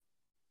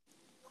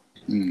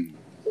Mm.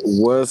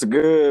 What's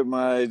good,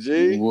 my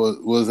G?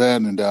 What's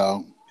happening,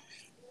 dog?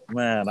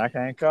 Man, I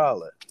can't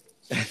call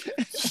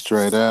it.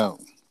 Straight out.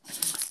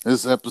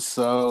 This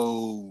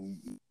episode,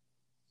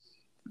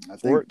 I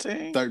think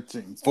 14?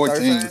 13, 14,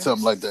 13?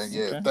 something like that.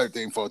 Yeah, Okay.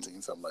 13,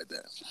 14, something like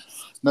that.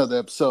 Another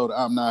episode,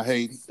 I'm Not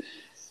Hating.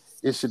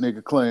 It's your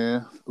nigga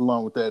Clan,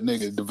 along with that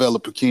nigga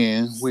Developer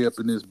Ken. We up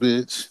in this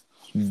bitch.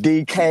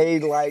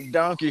 DK like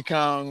Donkey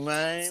Kong,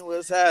 man.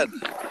 What's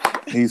happening?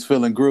 He's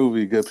feeling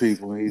groovy, good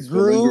people. He's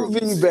feeling Groovy,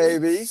 groovy.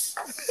 baby.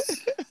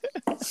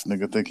 This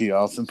nigga think he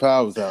Austin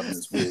Powers out in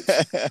this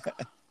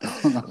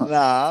bitch.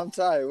 Nah, I'm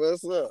tight.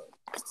 What's up?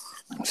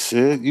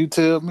 Shit, you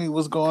tell me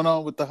what's going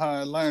on with the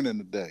higher learning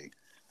today.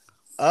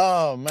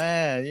 Oh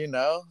man,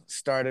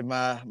 started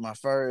my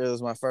first. It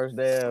was my first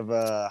day of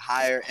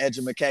higher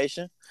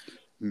education.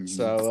 Mm-hmm.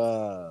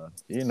 So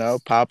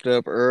popped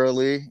up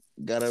early,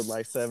 got up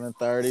like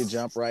 7:30,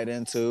 jumped right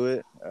into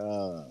it.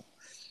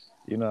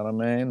 You know what I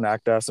mean?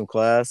 Knocked out some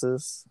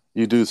classes.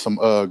 You do some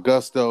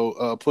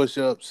gusto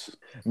push-ups.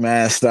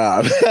 Man,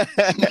 stop.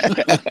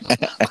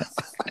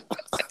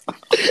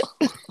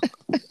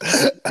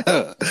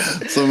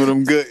 Some of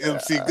them good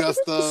MC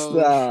Gustos.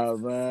 Stop,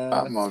 man.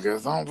 I'm gonna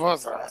get some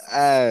pussy.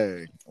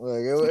 Hey,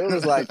 look, it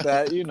was like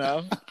that, you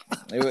know.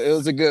 It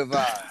was a good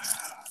vibe.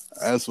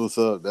 That's what's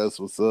up. That's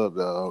what's up,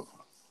 dog.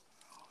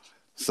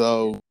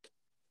 So,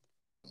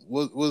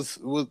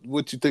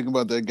 what you think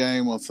about that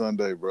game on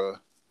Sunday, bro?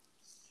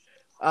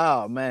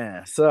 Oh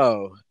man,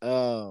 so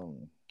a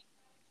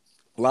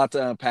lot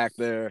to unpack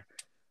there.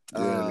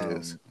 Yeah, it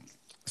is.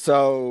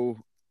 So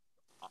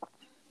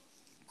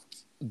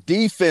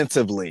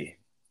defensively,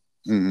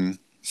 Mm-hmm.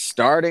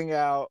 starting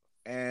out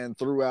and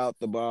throughout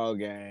the ball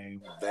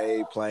game,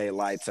 they play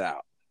lights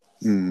out.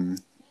 Mm-hmm.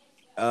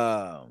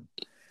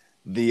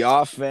 The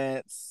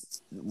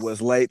offense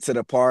was late to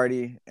the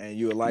party, and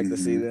you would like to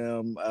see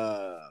Mm-hmm.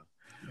 them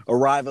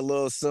arrive a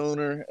little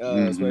sooner,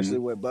 Mm-hmm. especially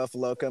with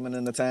Buffalo coming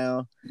into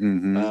town.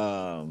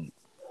 Mm-hmm.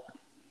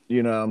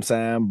 You know what I'm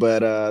saying?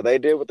 But they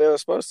did what they were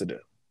supposed to do.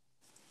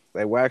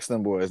 They waxed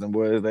them boys. Them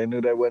boys, they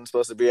knew they wasn't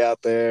supposed to be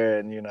out there,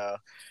 and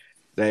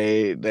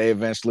they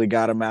eventually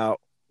got them out,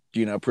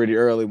 pretty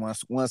early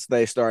once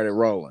they started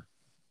rolling.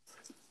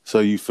 So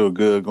you feel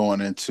good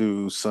going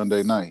into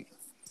Sunday night?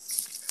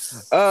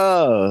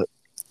 I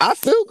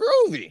feel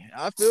groovy.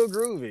 I've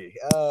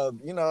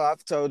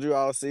told you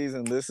all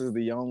season this is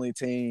the only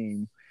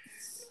team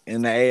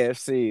in the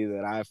AFC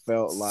that I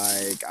felt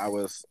like I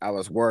was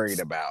worried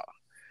about.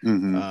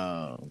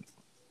 Mm-hmm.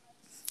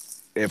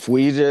 If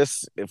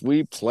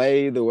we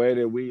play the way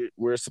that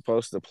we're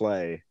supposed to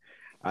play,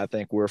 I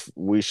think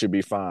we should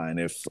be fine.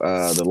 If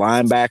the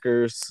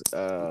linebackers,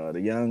 the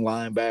young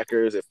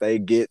linebackers, if they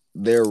get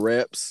their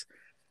reps,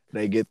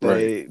 they get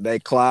Right. they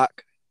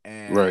clock,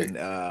 Right.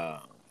 and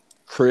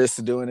Chris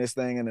doing his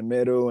thing in the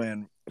middle,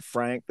 and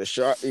Frank the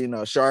shark spinning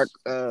off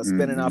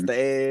Mm-hmm. the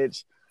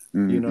edge.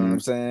 You know what Mm-hmm. I'm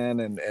saying?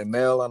 And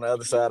Mel on the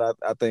other side,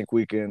 I think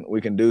we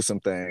can do some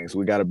things.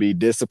 We got to be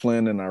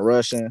disciplined in our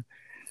rushing.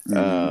 Mm-hmm.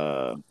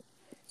 Uh,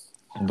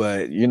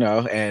 but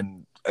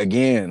and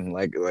again,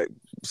 like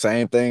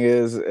same thing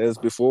as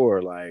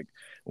before. Like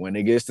when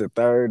it gets to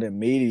third and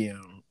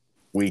medium,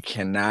 we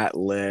cannot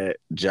let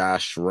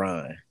Josh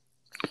run.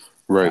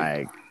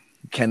 Right. Like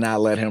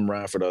cannot let him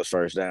run for those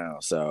first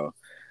downs. So,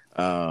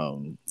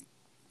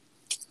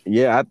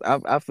 yeah,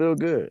 I feel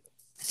good.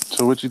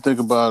 So what you think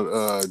about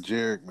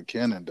Jerick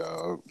McKinnon,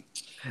 dog?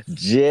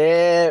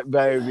 Jet,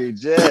 baby,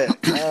 Jet.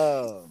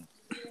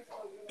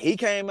 He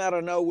came out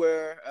of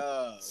nowhere,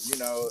 He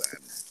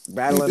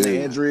battling the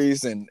did.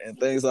 injuries and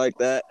things like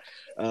that.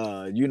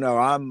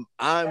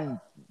 I'm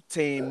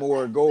team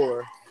more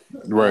Gore.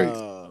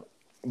 Right.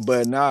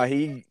 But nah,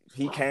 he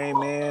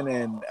came in,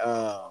 and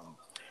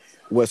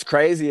what's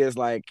crazy is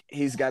like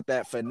he's got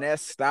that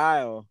finesse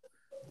style,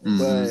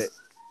 Mm-hmm.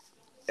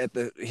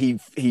 but he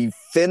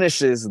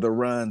finishes the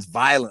runs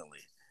violently.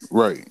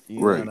 Right. You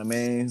know Right. what I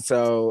mean?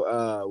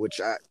 So which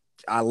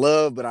I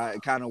love, but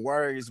it kind of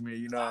worries me.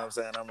 You know what I'm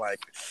saying? I'm like,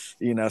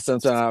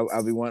 sometimes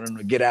I'll be wanting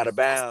to get out of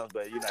bounds,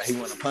 but he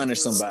want to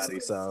punish somebody.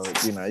 So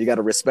you got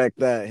to respect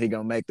that. He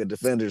gonna make the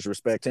defenders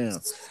respect him.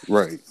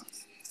 Right.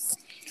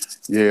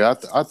 Yeah,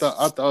 I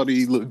thought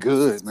he looked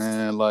good,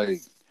 man.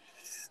 Like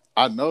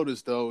I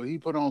noticed though, he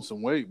put on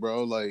some weight,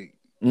 bro. Like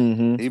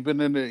Mm-hmm. he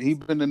been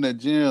in that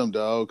gym,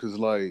 dog. Cause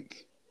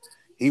like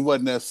he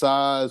wasn't that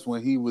size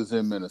when he was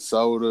in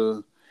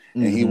Minnesota,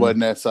 and he Mm-hmm. wasn't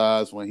that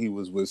size when he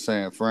was with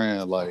San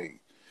Fran.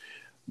 Like,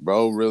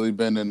 bro, really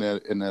been in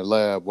that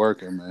lab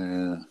working,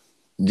 man.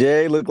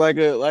 Jay looked like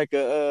a I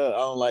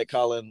don't like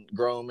calling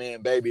grown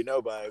men baby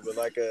nobody, but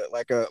like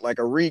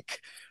a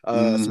reek,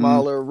 Mm-hmm.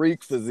 smaller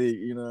reek physique.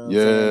 You know what I'm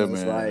saying? Yeah,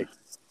 It's man.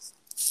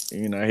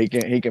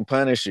 like he can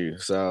punish you.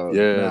 So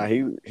Yeah, nah,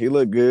 he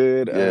looked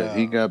good. yeah.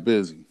 He got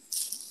busy.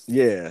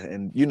 Yeah,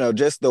 and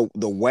just the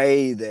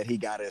way that he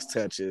got his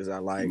touches, I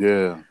liked.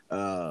 Yeah.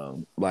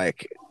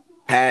 Like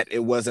Pat,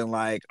 it wasn't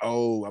like,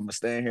 oh, I'm gonna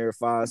stand here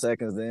 5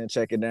 seconds, then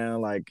check it down.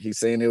 Like he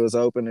seen it was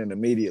open and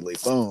immediately,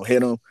 boom,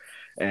 hit him,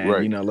 and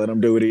Right. let him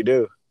do what he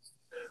do.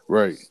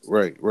 Right.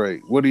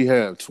 What do you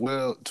have?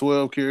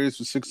 12 carries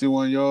for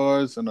 61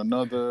 yards and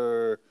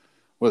another,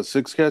 what,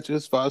 six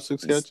catches? Five,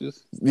 six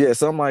catches? Yeah,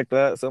 something like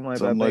that. Something like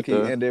that. I Something think like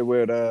he that. ended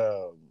with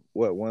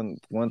what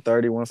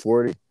 130,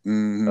 140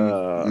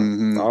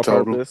 all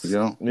Total. purpose.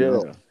 Yeah. Yeah.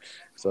 Yeah.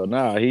 So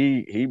nah,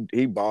 he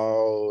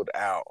balled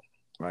out.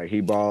 Like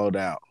he balled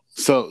out.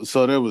 So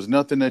there was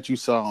nothing that you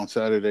saw on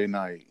Saturday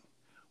night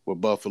with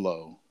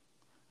Buffalo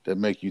that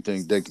make you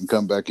think they can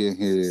come back in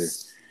here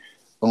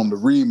on the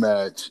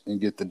rematch and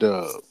get the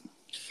dub.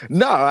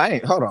 No, I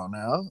ain't. Hold on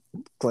now,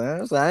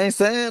 Clarence. I ain't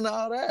saying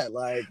all that.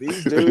 Like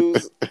these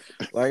dudes,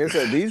 like I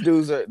said, these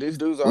dudes are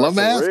Well, I'm for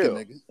asking, real.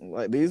 nigga.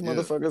 Like these Yeah.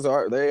 motherfuckers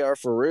are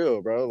for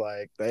real, bro.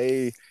 Like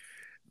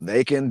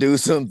they can do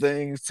some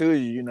things to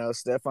you. You know,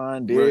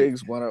 Stephon Right.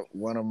 Diggs,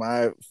 one of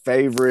my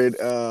favorite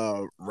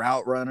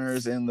route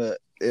runners in the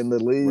Right.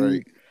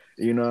 league.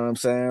 You know what I'm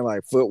saying?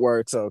 Like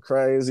footwork so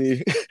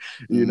crazy.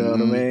 You know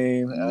what I Mm-hmm.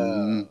 mean?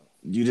 Mm-hmm.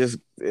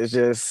 It's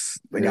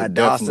just they Yeah, got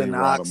definitely Dawson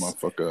rile a Knox.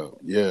 motherfucker up.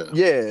 Yeah.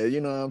 Yeah,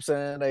 you know what I'm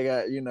saying? They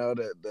got,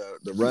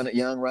 the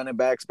young running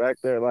backs back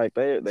there, like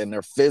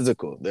they're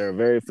physical. They're a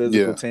very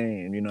physical Yeah.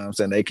 team, you know what I'm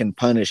saying? They can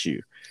punish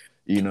you,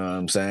 you know what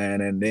I'm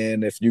saying? And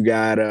then if you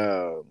got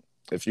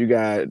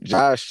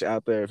Josh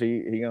out there, if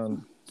he gonna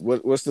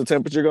what's the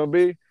temperature gonna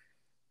be?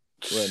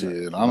 What,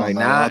 Shit, I don't like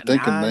know. nine I'm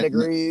thinking, nine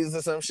degrees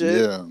or some shit?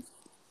 yeah,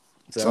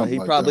 So something he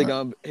like probably that.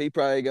 gonna he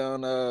probably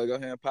gonna go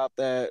ahead and pop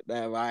that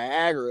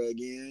Viagra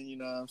again, you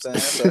know what I'm saying?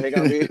 So he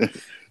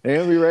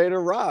gonna be ready to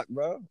rock,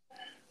 bro.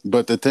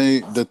 But the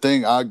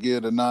thing I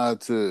give a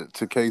nod to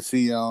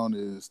KC on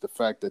is the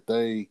fact that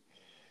they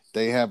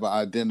have an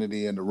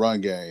identity in the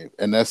run game,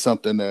 and that's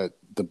something that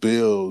the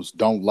Bills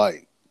don't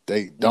like.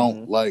 They don't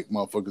Mm-hmm. like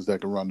motherfuckers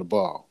that can run the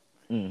ball.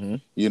 Mm-hmm.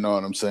 You know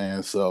what I'm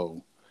saying?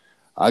 So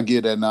I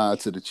give that nod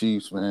to the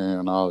Chiefs,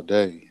 man, all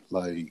day.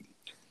 Like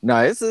No,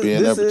 being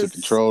this able to is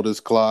control this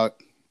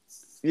clock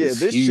yeah, is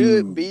this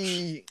should huge.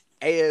 be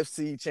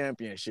AFC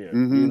championship. You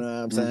Mm-hmm. know what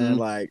I'm saying? Mm-hmm.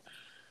 Like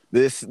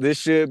this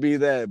should be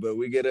that, but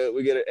we get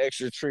an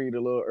extra treat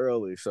a little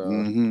early. So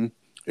Mm-hmm.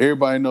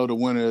 Everybody know the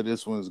winner of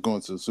this one is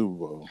going to the Super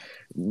Bowl.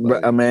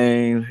 but I Like,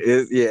 mean,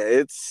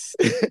 it's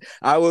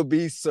I would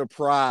be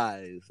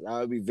surprised.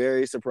 I would be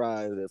very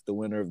surprised if the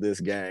winner of this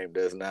game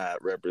does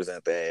not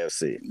represent the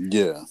AFC.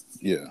 yeah,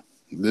 yeah.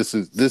 This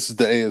is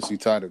the AFC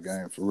title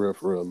game for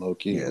real, low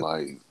key. Yeah.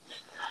 Like,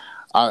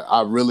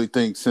 I really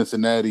think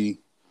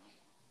Cincinnati.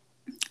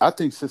 I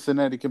think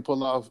Cincinnati can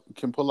pull off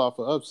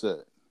an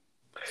upset.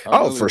 I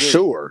Oh, really for do.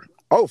 sure.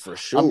 Oh, for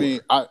I mean,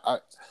 sure.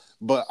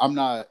 but I'm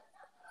not.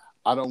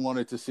 I don't want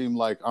it to seem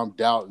like I'm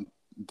doubting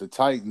the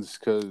Titans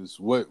because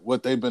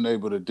what they've been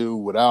able to do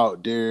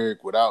without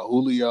Derek, without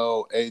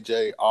Julio,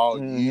 AJ all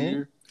Mm-hmm.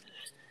 year,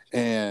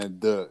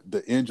 and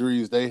the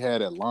injuries they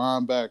had at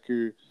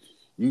linebacker.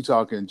 You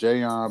talking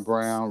Jayon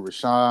Brown,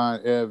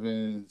 Rashawn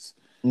Evans,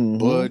 Mm-hmm.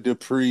 Bud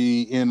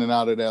Dupree in and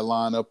out of that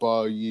lineup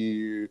all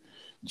year.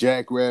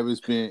 Jack Rabbit's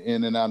been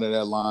in and out of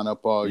that lineup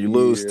all You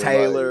lose year. Like,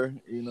 Taylor,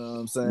 you know what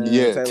I'm saying?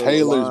 yeah, Taylor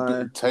Taylor's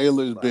been Lewan.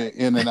 Taylor's been Like,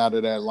 in and out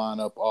of that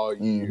lineup all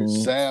year. mm-hmm.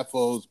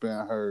 Safo's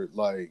been hurt.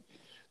 Like,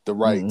 the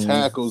right Mm-hmm.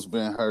 tackle's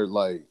been hurt.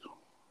 Like,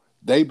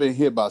 they've been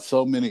hit by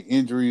so many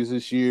injuries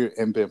this year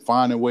and been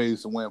finding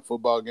ways to win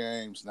football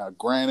games. Now,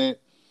 granted,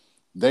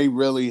 they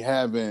really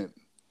haven't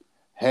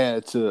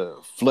had to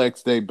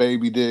flex their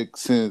baby dick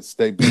since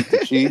they beat the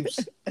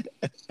Chiefs.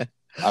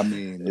 I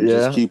mean, and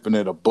just Yeah. keeping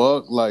it a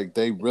buck, like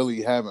they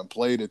really haven't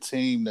played a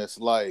team that's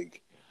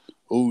like,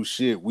 oh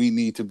shit, we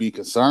need to be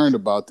concerned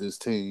about this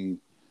team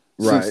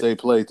since Right. they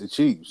played the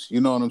Chiefs.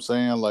 You know what I'm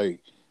saying?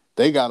 Like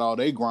they got all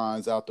their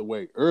grinds out the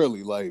way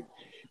early. Like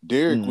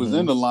Derek was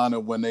in Mm-hmm. the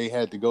lineup when they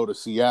had to go to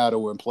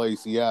Seattle and play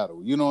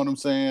Seattle. You know what I'm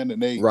saying?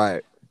 And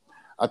Right.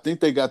 I think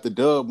they got the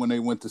dub when they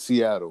went to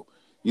Seattle.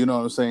 You know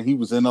what I'm saying? He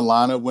was in the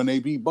lineup when they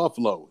beat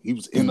Buffalo. He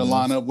was in the Mm-hmm.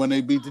 lineup when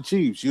they beat the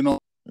Chiefs. You know,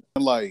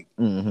 like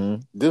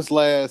Mm-hmm.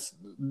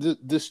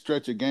 this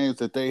stretch of games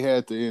that they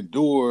had to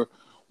endure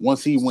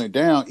once he went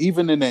down,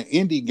 even in that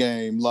Indy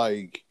game,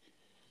 like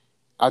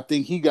I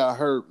think he got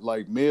hurt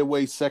like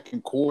midway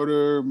second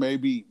quarter,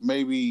 maybe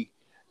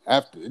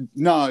after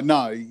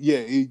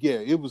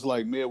it was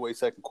like midway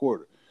second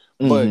quarter.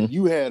 But Mm-hmm.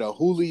 you had a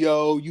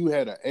Julio, you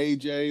had a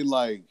AJ,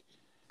 like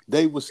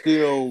they were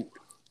still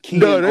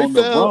No, keying they on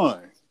the found.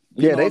 run.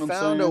 You Yeah, know what I'm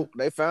saying?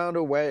 they found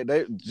a way.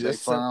 They They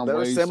just found they were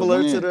ways to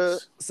similar to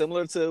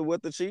win.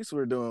 what the Chiefs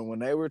were doing when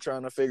they were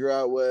trying to figure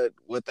out what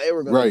they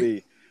were gonna Right,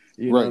 be.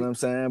 You know what right, I'm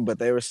saying? But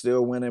they were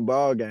still winning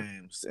ball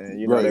games, and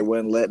they right,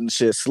 wasn't letting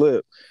shit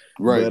slip.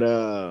 right. But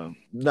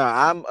no,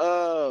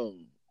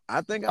 I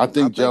I think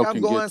think Joe I'm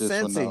can get going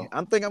this one Cincy. though.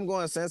 I'm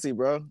going Cincy,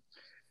 bro.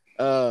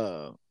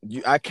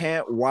 I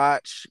can't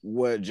watch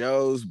what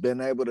Joe's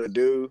been able to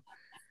do.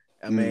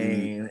 I Mm-hmm.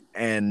 mean,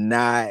 and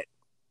not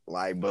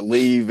like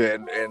believe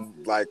in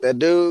like that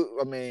dude.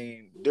 I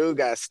mean, dude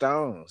got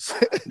stones.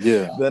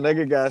 Yeah, The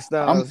nigga got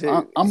I'm stones.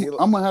 I, He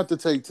I'm gonna have to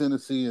take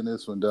Tennessee in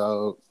this one,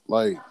 dog.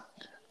 Like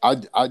I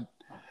I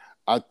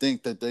I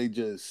think that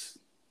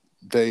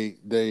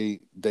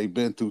they've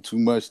been through too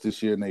much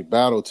this year and they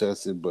battle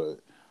tested, but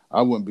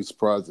I wouldn't be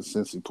surprised if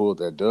Cincy pulled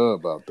that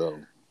dub out though.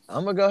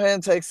 I'm gonna go ahead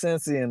and take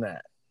Cincy in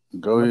that.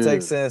 Go I'm gonna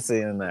take ahead.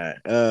 Cincy in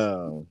that.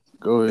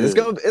 Go It's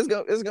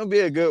ahead. gonna be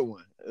a good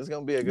one. It's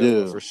gonna be a good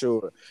one Yeah. for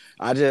sure.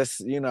 I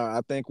just,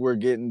 I think we're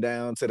getting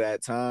down to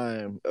that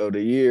time of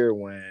the year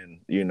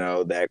when,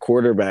 that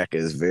quarterback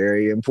is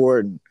very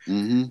important.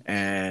 Mm-hmm.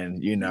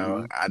 And,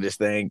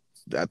 Mm-hmm.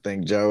 I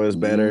think Joe is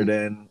better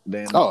Mm-hmm.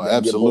 than Oh,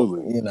 than your boy,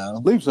 absolutely.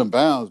 Leaps and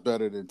bounds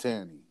better than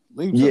Tanny.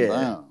 Leaps and Yeah.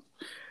 bounds.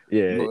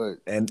 Yeah.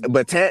 But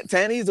But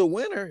Tanny's a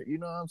winner, you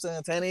know what I'm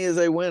saying? Tanny is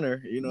a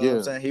winner, you know what I'm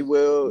yeah. saying? He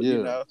will,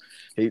 Yeah.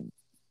 he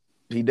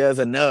he does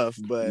enough,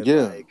 but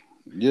Yeah. like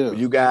Yeah.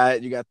 you got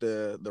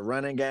the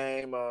running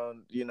game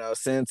on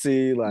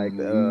Cincy, like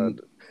Mm-hmm. I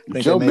think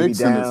they Joe may be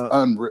Mixon is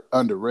down.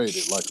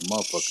 underrated like a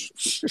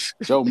motherfucker.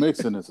 Joe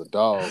Mixon is a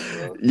dog,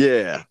 bro.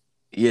 Yeah,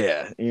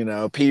 yeah,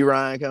 P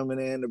Ryan coming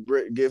in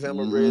to give him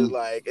a bridge, Mm-hmm.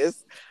 like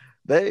it's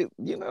they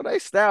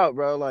stout,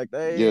 bro, like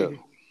Yeah. they Yeah,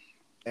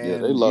 they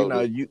and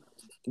loaded.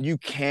 you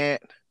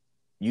can't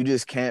you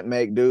just can't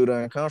make dude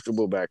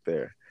uncomfortable back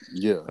there.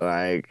 Yeah.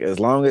 Like as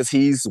long as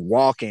he's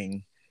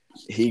walking,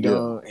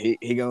 Yeah.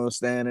 he gonna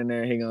stand in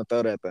there, he gonna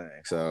throw that thing.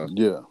 So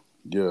Yeah.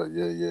 Yeah.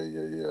 Yeah. Yeah.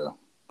 Yeah. Yeah.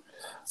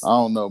 I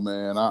don't know,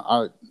 man.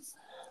 I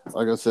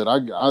like I said,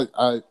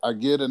 I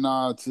get a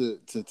nod to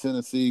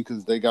Tennessee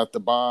because they got the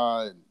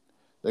bye.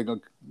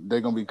 And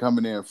they're gonna be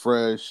coming in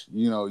fresh.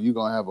 You're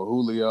gonna have a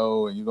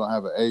Julio and you're gonna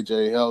have an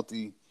AJ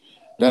healthy.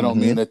 That don't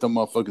mean mm-hmm. that the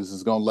motherfuckers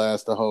is gonna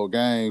last the whole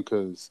game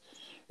because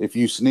if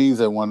you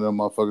sneeze at one of them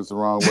motherfuckers the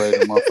wrong way,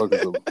 the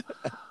motherfuckers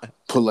will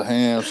pull a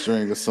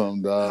hamstring or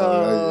something, dog. It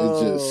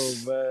Oh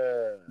just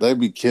man. they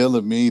be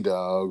killing me,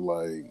 dog.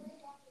 Like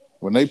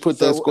when they put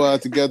that So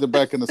squad together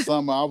back in the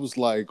summer, I was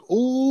like,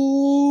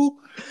 ooh,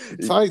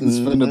 the Titans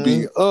finna mm-hmm.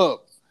 be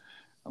up.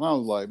 And I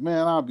was like,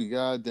 man, I'll be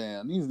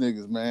goddamn. These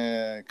niggas,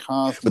 man, But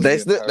constantly they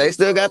getting still they hurt,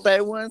 still got bro.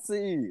 that one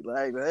seed.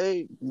 Like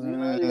you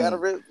gotta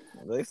Man.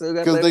 they still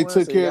got Because that one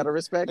seed. You gotta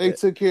respect they it.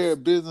 took care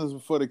of business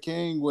before the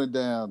king went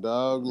down,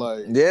 dog.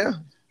 Like Yeah,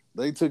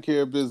 they took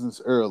care of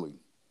business early.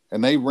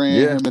 And they ran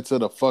yeah. him into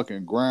the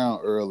fucking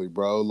ground early,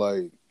 bro.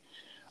 Like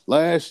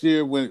last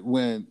year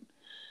when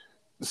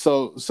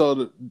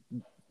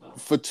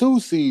for 2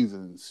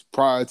 seasons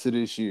prior to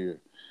this year,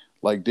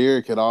 like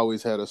Derek had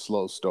always had a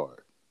slow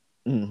start.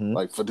 Mm-hmm.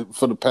 Like for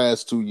the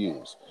past 2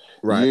 years.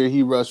 The Right. year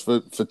he rushed for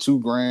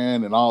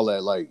 $2,000 and all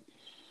that, like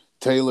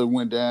Taylor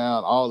went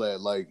down, all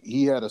that, like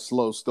he had a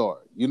slow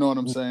start. You know what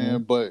I'm Mm-hmm.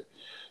 saying? But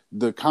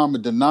the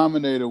common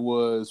denominator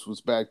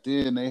was back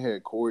then they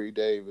had Corey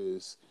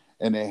Davis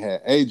and they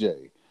had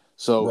AJ.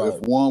 So if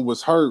Right. one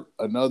was hurt,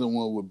 another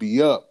one would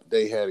be up.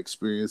 They had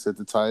experience at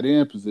the tight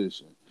end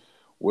position.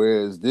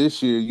 Whereas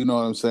this year, you know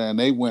what I'm saying,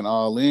 they went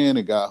all in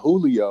and got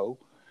Julio.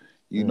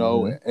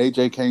 Mm-hmm. And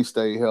AJ can't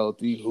stay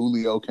healthy.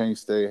 Julio can't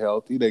stay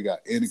healthy. They got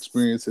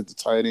inexperience at the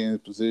tight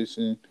end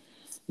position.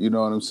 You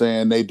know what I'm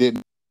saying? They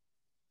didn't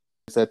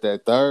at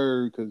that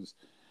third because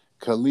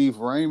Khalif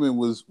Raymond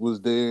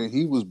was there.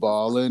 He was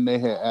balling. They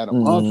had Adam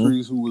Mm-hmm.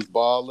 Humphries who was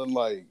balling.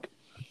 Like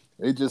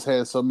they just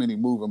had so many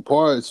moving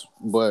parts,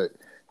 but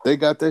they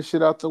got that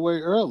shit out the way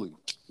early.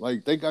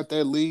 Like they got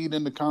that lead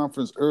in the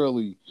conference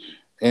early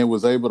and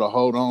was able to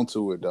hold on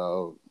to it,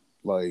 dog.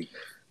 Like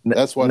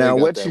that's why they Now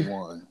got what that you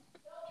one.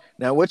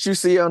 now what you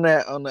see on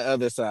the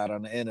other side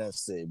on the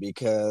NFC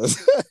because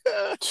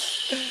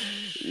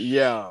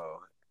yo,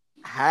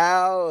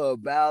 how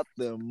about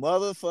the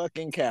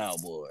motherfucking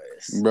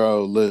Cowboys?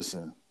 Bro,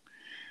 listen.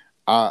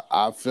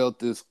 I felt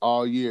this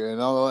all year,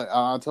 and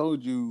I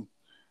told you.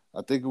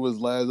 I think it was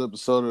last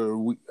episode or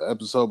the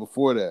episode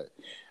before that.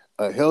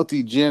 A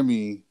healthy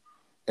Jimmy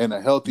and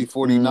a healthy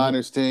Mm-hmm.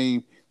 49ers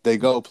team, they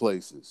go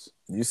places.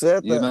 You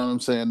said You know that. what I'm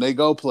saying? They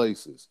go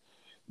places.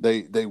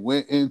 They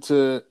went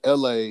into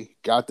LA,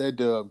 got that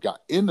dub,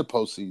 got in the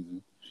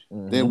postseason,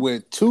 then Mm-hmm.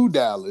 went to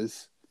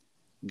Dallas,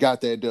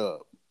 got that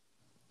dub.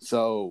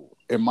 So,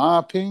 in my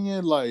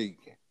opinion, like,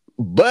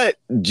 But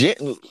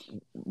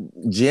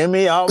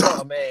Jimmy almost,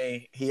 I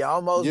mean, he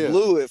almost yeah,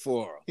 blew it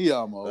for him. he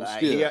almost,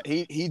 Like yeah,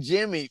 he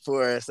Jimmied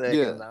for a yeah.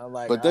 second. I'm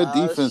like, But that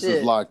oh defense is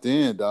shit. locked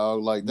in,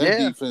 dog. Like that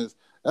Yeah. defense,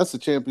 that's a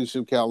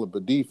championship caliber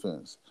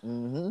defense.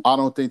 Mm-hmm. I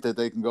don't think that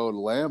they can go to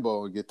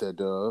Lambeau and get that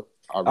dub.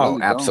 I Oh, really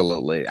don't.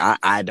 absolutely.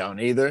 I don't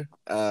either.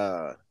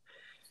 I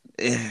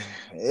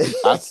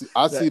see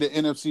that the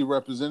NFC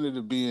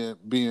representative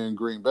being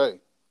Green Bay.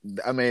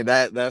 I mean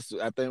that's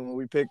I think when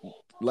we picked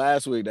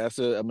last week,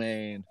 I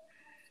mean,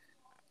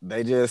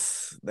 they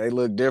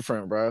look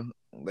different, bro.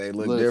 They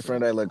look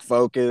different. Listen, They look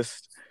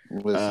focused.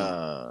 listen.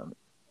 Uh,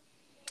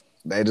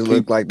 they just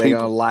look People, like they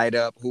gonna people, light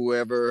up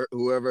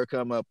whoever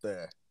come up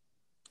there.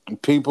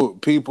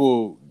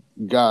 people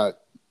got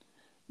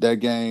that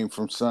game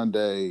from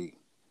Sunday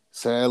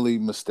sadly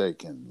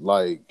mistaken.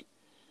 Like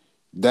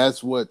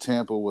that's what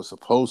Tampa was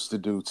supposed to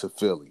do to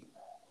Philly.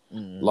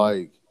 Mm-hmm.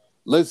 Like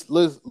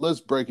let's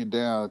break it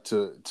down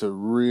to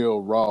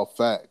real raw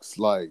facts.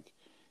 Like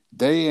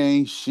they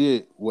ain't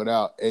shit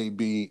without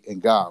AB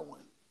and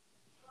Godwin.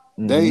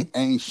 Mm-hmm. They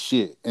ain't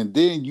shit. And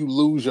then you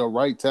lose your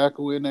right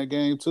tackle in that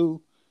game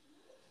too.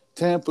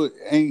 Tampa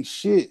ain't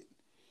shit.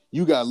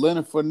 You got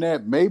Leonard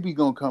Fournette maybe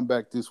gonna come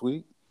back this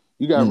week.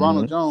 You got Mm-hmm.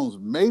 Ronald Jones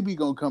maybe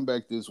gonna come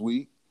back this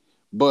week.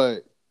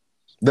 But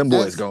Them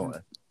boys that's going.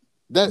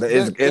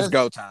 It's that's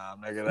go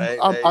time, nigga. They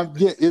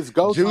yeah, it's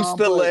go juice time.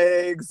 the But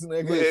legs,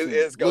 nigga. listen,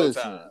 It's go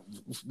time.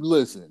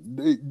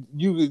 listen.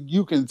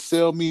 You can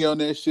sell me on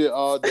that shit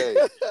all day,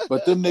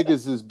 but them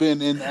niggas has been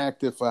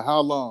inactive for how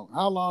long?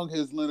 How long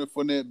has Leonard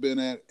Fournette been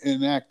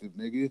inactive,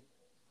 nigga?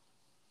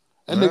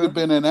 That nigga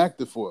been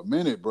inactive for a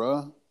minute,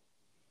 bro.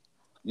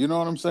 You know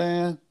what I'm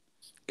saying?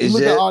 You It's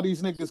look at just all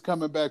these niggas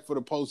coming back for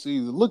the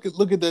postseason. Look at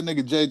that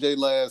nigga JJ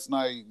last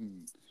night,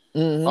 and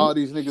mm-hmm. all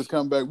these niggas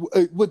come back,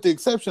 with the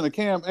exception of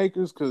Cam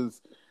Akers,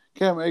 because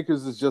Cam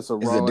Akers is just a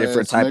It's a raw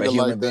different ass type of nigga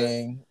human like that.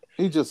 being.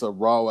 He just a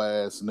raw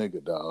ass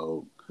nigga,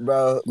 dog.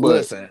 Bro, But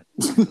listen.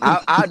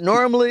 I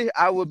normally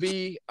I would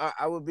be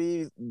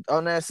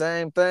on that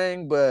same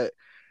thing, but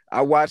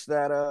I watched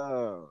that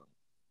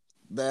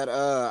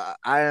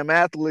I Am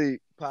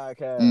Athlete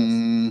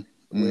podcast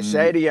with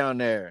Shady on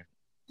there.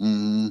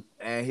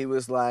 And he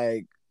was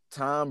like,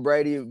 Tom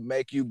Brady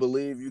make you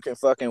believe you can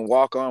fucking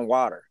walk on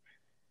water.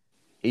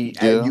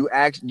 Yeah. You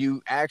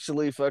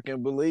actually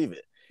fucking believe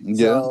it.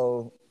 Yeah.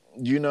 So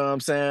you know what I'm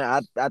saying?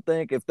 I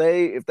think if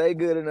they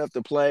good enough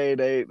to play,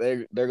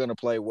 they're gonna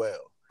play well.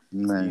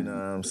 Man. You know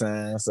what I'm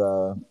saying?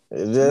 So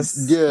it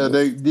just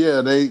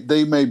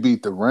they may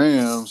beat the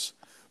Rams,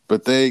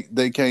 but they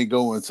can't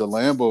go into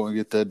Lambeau and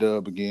get that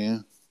dub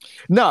again.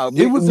 no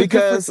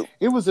because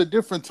it was a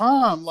different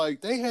time.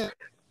 Like they had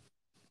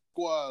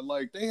squad,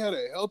 like they had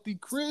a healthy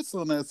Chris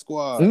on that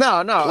squad.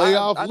 no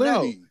Playoff I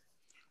know, Lenny.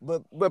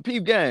 but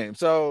peep game.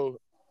 So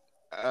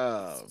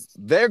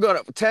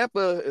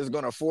Tampa is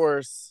gonna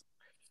force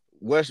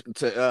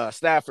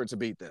Stafford to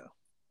beat them.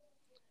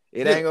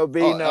 It ain't gonna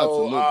be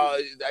absolutely.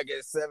 I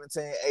get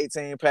 17,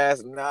 18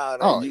 passes. Nah,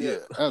 Oh you yeah,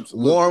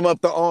 absolutely. warm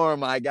up the arm,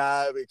 my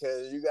guy,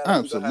 because you gonna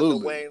have to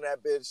Absolutely. wing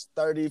that bitch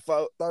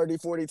 30,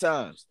 40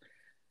 times.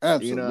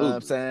 You know what I'm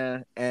Absolutely.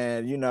 saying?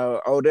 And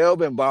Odell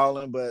been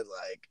balling, but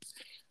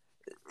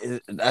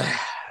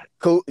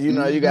cool.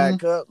 You got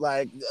Cup.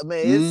 Like, I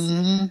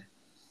mean,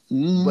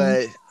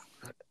 but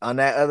on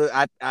that other,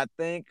 I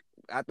think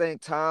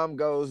Tom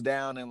goes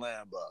down in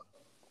Lambeau.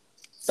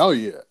 Oh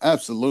yeah,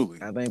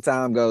 absolutely. I think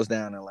Tom goes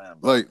down in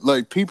Lambeau.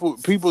 Like people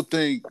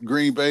think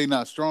Green Bay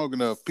not strong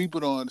enough.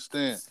 People don't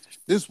understand.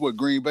 This is what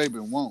Green Bay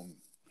been wanting.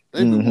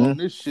 They've been wanting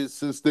this shit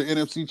since the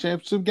NFC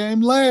Championship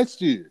game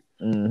last year.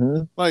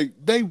 Mm-hmm. Like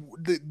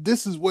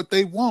this is what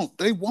they want.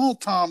 They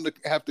want Tom to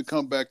have to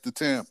come back to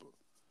Tampa,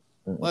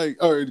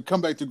 or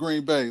come back to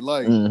Green Bay.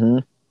 Like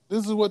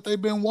this is what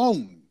they've been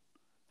wanting.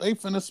 They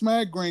finna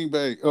smack Green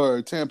Bay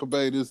or Tampa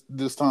Bay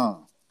this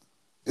time.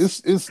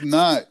 It's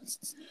not.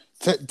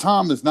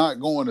 Tom is not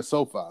going to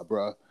SoFi,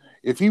 bro.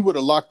 If he would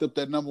have locked up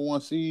that number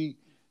one seed,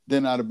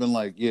 then I'd have been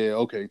like, yeah,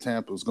 okay,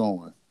 Tampa's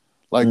going.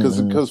 Like,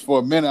 because for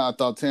a minute I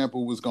thought Tampa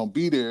was going to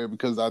be there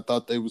because I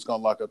thought they was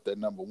going to lock up that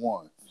number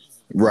one.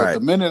 Right. But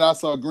the minute I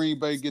saw Green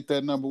Bay get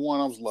that number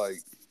one, I was like,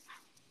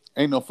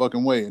 ain't no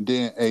fucking way. And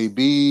then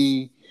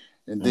AB,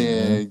 and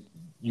then,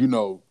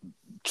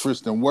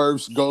 Tristan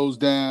Wirfs goes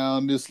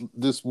down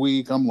this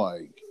week. I'm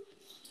like,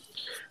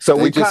 so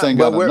they just ain't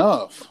got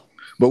enough.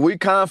 But we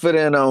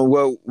confident on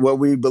what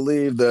we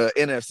believe the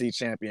NFC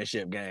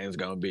Championship game is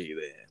going to be.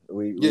 Then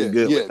we good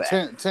with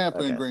that. Tampa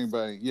and Green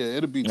Bay. Yeah,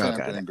 it'll be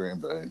Tampa and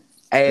Green Bay.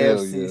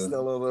 AFC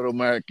still a little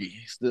murky.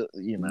 Still,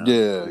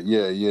 Yeah.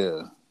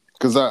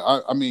 Because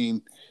I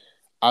mean,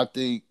 I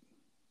think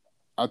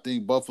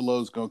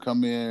Buffalo's gonna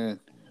come in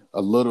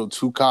a little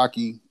too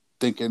cocky,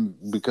 thinking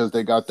because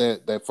they got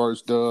that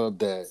first dub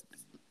that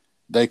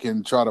they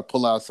can try to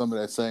pull out some of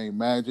that same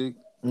magic.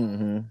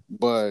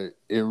 But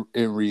in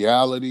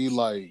reality,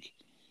 like,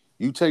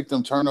 you take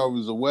them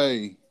turnovers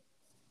away,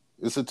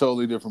 it's a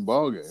totally different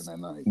ballgame that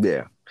night.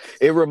 Yeah,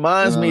 it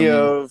reminds me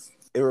of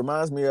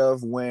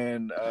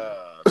when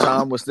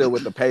Tom was still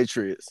with the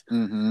Patriots,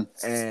 and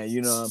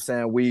you know what I'm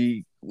saying,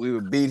 we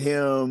would beat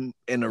him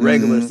in the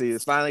regular season,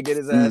 finally get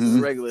his ass in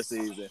the regular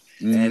season,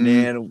 and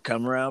then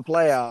come around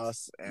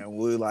playoffs, and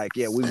we're like,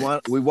 yeah, we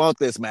want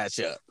this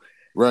matchup.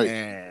 Right.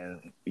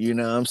 And you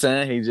know what I'm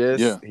saying? He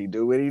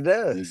do what he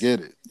does. You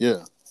get it.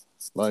 Yeah.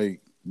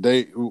 Like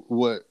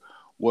what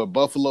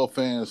Buffalo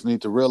fans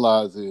need to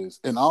realize is,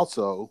 and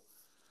also,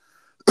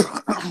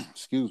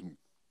 excuse me,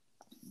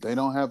 they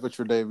don't have a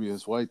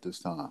Tre'Davious White this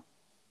time.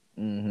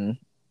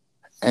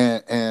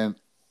 And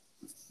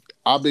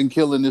I've been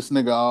killing this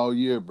nigga all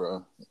year,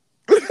 bro.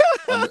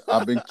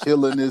 I've been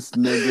killing this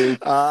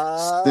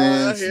nigga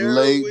since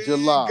late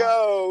July.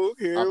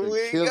 Here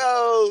we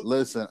go.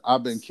 Listen,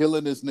 I've been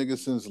killing this nigga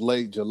since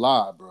late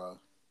July, bro.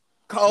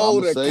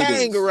 Cold a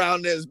Kang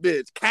around this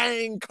bitch.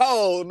 Kang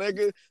Cole,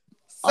 nigga.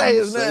 Say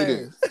his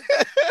name.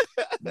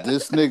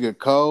 This nigga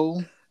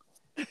Cole,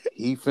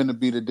 he finna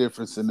be the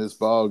difference in this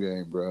ball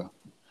game, bro.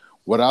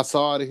 What I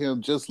saw out of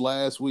him just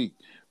last week.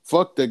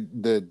 Fuck the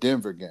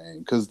Denver game,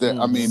 because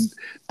I mean,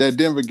 that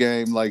Denver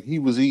game, like, he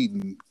was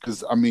eating,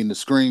 because I mean the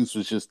screens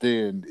was just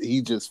there and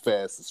he just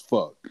fast as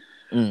fuck.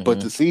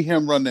 But to see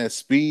him run that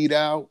speed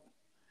out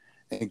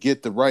and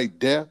get the right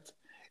depth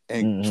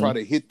and try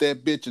to hit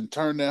that bitch and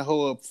turn that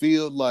hoe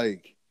upfield,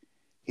 like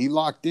he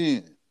locked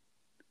in.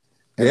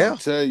 And I'm Yeah.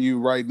 telling you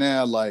right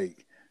now,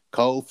 like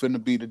Cole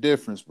finna be the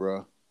difference,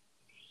 bro.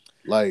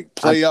 Like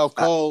I, playoff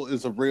I Cole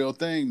is a real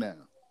thing now.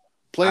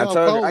 I Playoff told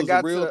you Cole is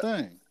a real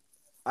thing.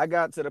 I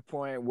got to the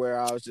point where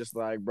I was just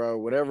like, bro,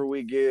 whatever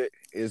we get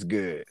is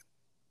good.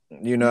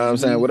 You know what I'm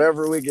saying? Mm-hmm.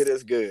 Whatever we get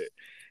is good.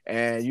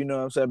 And you know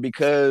what I'm saying?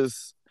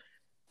 Because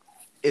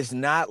it's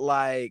not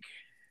like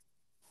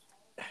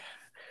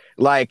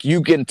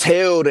you can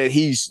tell that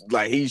he's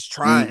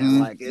trying. Mm-hmm.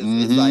 Like it's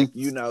Mm-hmm. like,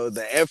 you know,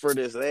 the effort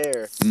is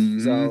there. Mm-hmm.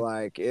 So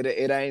like it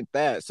ain't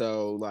that.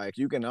 So like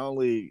you can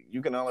only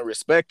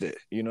respect it.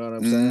 You know what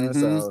I'm saying? Mm-hmm.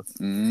 So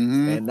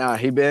Mm-hmm. and now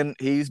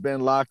he's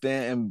been locked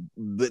in,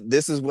 and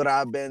this is what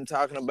I've been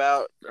talking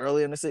about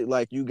early in the season.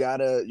 Like you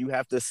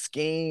have to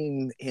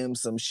scheme him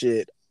some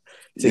shit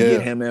to get Yeah.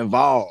 him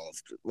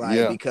involved. Like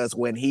Yeah. because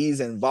when he's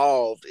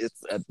involved,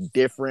 it's a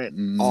different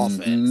Mm-hmm.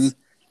 offense.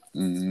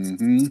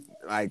 Mm-hmm.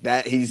 Like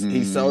that, he's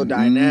so Mm-hmm.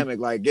 dynamic.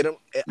 Like get him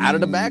out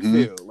of the Mm-hmm.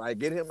 backfield. Like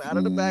get him out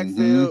of the Mm-hmm.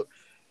 backfield.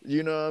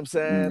 You know what I'm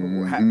saying?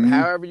 Mm-hmm.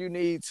 However you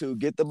need to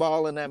get the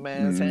ball in that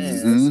man's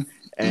Mm-hmm. hands,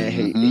 and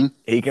Mm-hmm.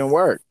 he can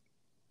work.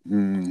 But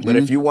Mm-hmm.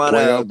 if you wanna,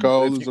 Playoff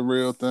Cole is a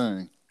real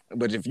thing.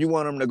 but if you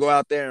want him to go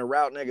out there and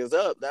route niggas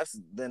up,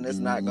 then it's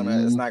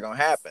Mm-hmm. not gonna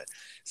happen. Right.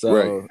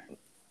 So,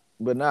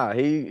 but nah,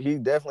 he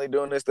definitely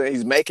doing this thing.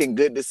 He's making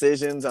good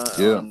decisions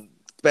Yeah. on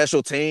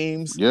special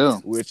teams, Yeah.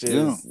 which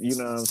Yeah. is, you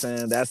know what I'm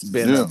saying. That's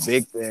been a Yeah.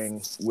 big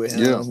thing with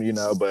Yeah. him, you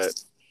know. But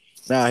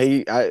nah,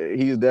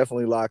 he's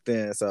definitely locked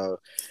in. So,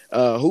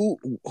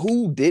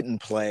 who didn't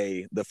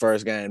play the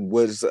first game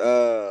was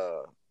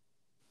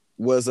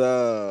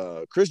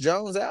Chris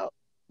Jones out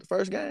the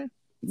first game?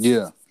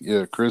 Yeah.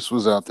 Yeah. Chris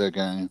was out that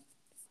game.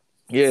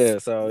 Yeah,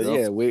 so Yep.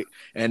 yeah, we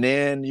and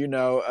then you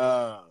know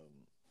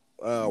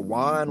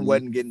Juan Mm-hmm.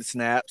 wasn't getting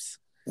snaps.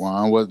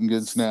 Juan wasn't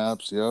getting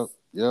snaps. Yep.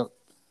 Yep.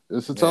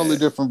 It's a totally Yeah.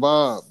 different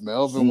vibe.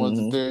 Melvin wasn't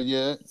Mm-hmm. there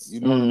yet.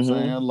 You know what I'm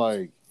saying? Mm-hmm.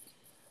 Like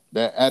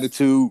that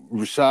attitude,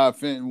 Rashad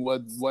Fenton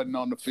wasn't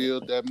on the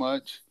field that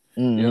much.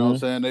 You know what I'm Mm-hmm.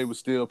 saying? They were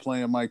still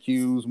playing Mike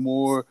Hughes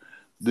more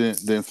than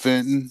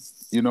Fenton.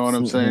 You know what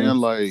I'm saying? Mm-hmm.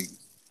 Like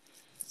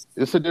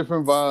it's a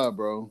different vibe,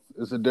 bro.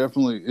 It's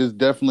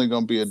definitely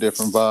gonna be a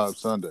different vibe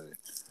Sunday.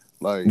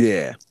 Like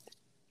Yeah.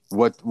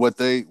 what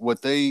they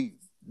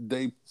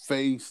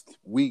faced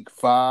week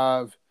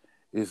 5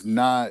 is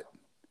not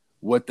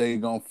what they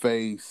gonna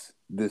face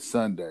this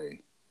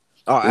Sunday.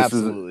 Oh, This is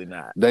absolutely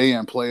not. they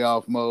in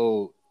playoff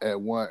mode at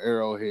one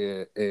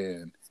Arrowhead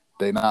and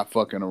they not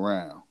fucking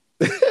around.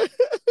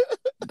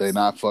 They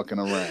not fucking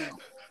around.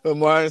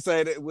 Martin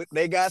say that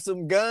they got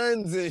some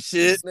guns and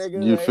shit, You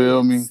nigga.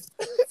 feel me?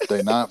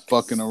 They not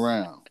fucking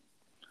around.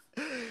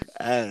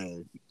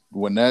 Hey,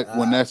 When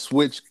that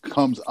switch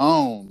comes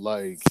on,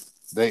 like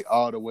they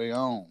all the way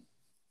on.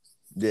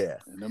 yeah.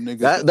 And them niggas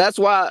That got that's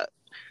why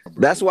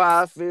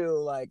bro. I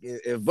feel like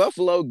if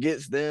Buffalo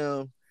gets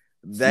them,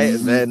 they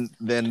Mm-hmm.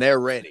 then they're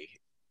ready.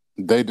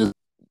 They just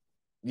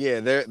Yeah,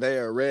 they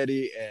are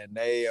ready, and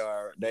they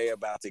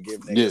about to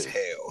give yeah. niggas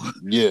hell.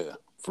 Yeah.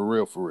 For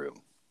real, for real.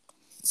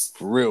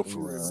 For real, You for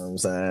know real. what I'm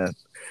saying?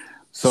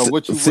 So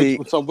what you See,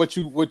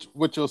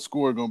 what your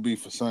score gonna be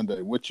for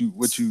Sunday? What your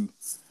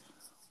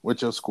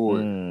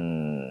score?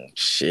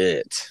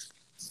 shit.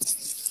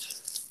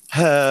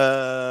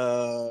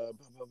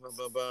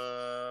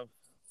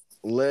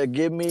 Let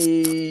give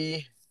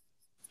me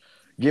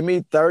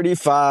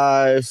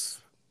 35.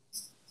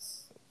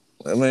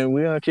 I mean,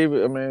 we gonna keep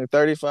it. I mean,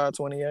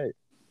 35-28.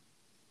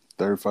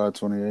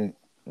 35-28.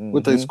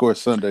 What they Mm-hmm. score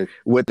Sunday?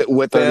 With them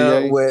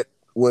 38.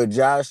 with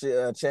Josh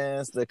a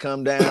chance to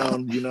come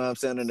down, you know what I'm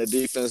saying, and the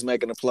defense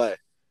making a play.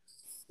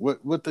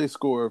 What they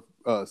score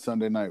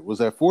Sunday night? Was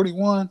that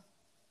 41?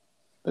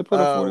 They put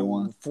up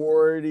 41.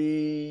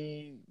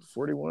 40,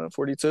 41,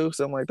 42,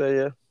 something like that,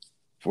 yeah.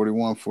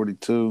 41,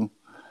 42.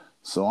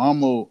 So I'm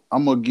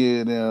gonna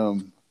give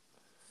them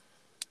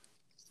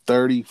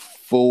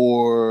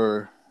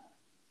 34-23.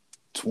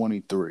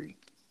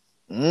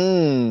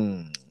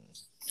 Mm.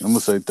 I'm gonna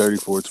say So they're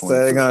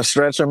 34-23. gonna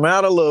stretch them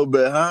out a little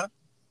bit, huh?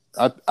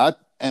 I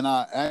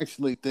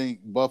actually think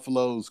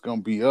Buffalo's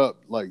gonna be up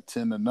like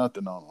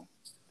 10-0 on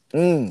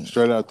them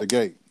straight out the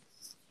gate.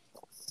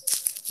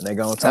 And they're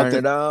gonna I turn think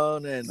it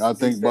on and I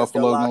think defense gonna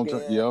Buffalo lock gonna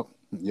turn. in. Yep,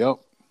 yep,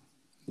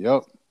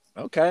 yep,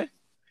 Okay.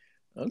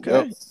 yep.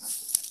 Okay.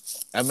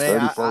 I mean,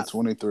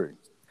 34-23.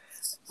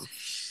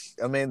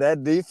 I mean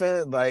that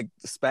defense, like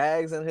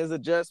Spags and his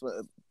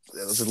adjustment,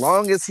 as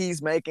long as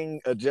he's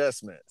making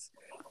adjustments,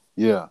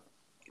 Yeah,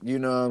 you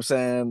know what I'm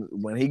saying?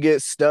 When he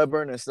gets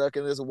stubborn and stuck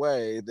in his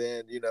way,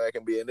 then you know it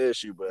can be an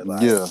issue. But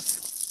like yeah,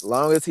 as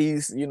long as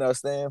he's, you know,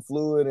 staying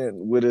fluid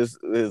and with his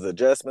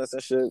adjustments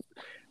and shit,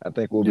 I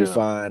think we'll be yeah,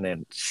 fine.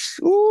 And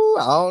ooh,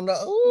 I don't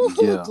know. Ooh,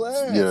 yeah, yeah.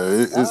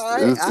 Clarence. All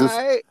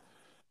right.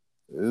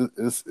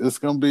 It's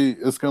gonna be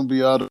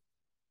out of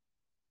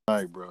the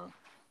night, bro.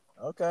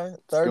 Okay.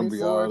 It's gonna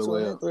be all the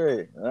way up.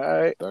 34-23. All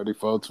right.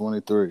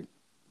 34-23.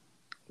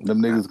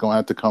 Them niggas gonna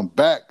have to come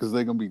back because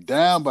they're gonna be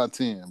down by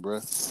 10, bro.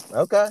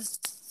 Okay.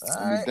 All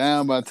Gonna be right.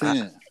 down by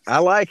 10. I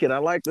like it. I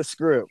like the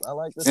script. I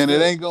like the And it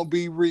script. ain't gonna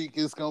be Reek,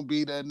 it's gonna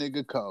be that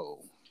nigga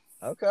Cole.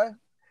 Okay.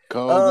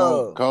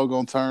 Cole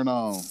gonna turn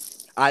on.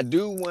 I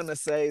do want to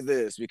say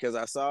this because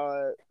I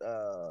saw it.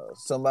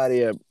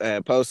 Somebody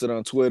had posted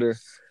on Twitter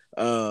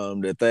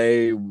that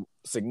they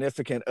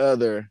significant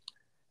other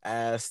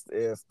asked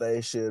if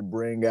they should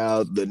bring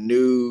out the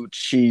new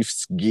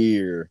Chiefs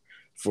gear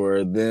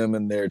for them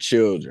and their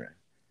children.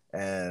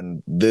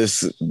 And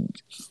this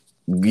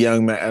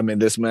young man, I mean,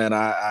 this man,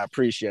 I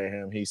appreciate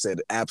him. He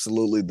said,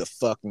 absolutely the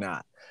fuck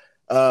not.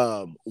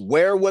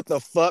 Wear what the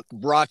fuck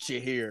brought you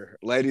here,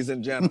 ladies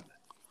and gentlemen.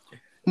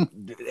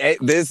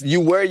 This you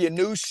wear your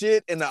new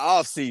shit in the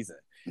off season.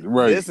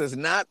 Right. This is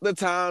not the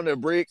time to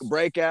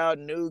break out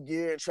new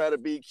gear and try to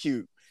be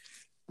cute.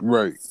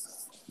 Right.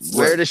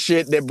 Wear the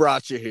shit that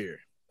brought you here.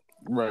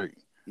 Right.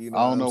 You know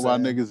I don't know why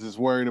niggas is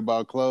worried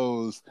about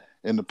clothes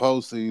in the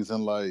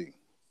postseason. Like,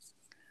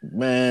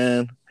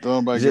 man,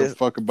 don't nobody give a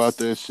fuck about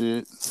that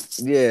shit.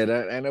 Yeah,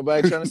 that ain't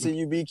nobody trying to see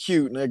you be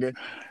cute, nigga.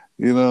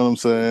 You know what I'm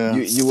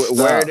saying? You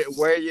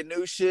wear your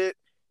new shit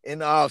in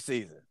the off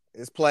season.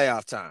 It's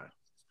playoff time.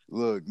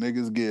 Look,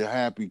 niggas get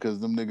happy because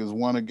them niggas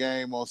won a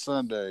game on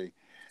Sunday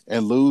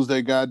and lose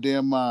their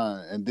goddamn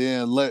mind, and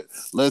then let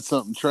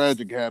something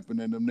tragic happen,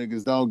 and them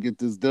niggas don't get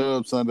this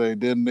dub Sunday.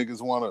 Then niggas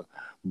want to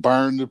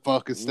burn the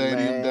fucking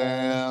stadium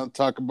down.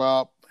 Talk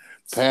about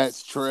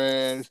Pat's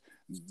trash.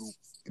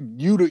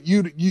 You the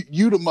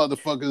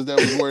motherfuckers that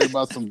was worried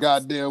about some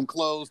goddamn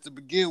clothes to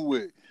begin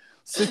with.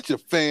 Sit your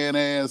fan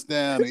ass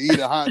down and eat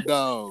a hot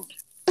dog.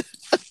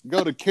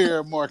 Go to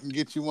Karamark and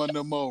get you one of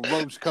them old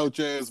roach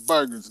coach ass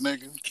burgers,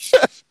 nigga.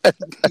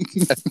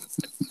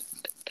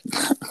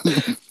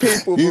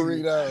 People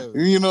burritos.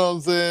 You know what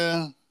I'm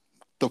saying?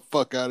 The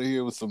fuck out of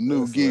here with some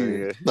new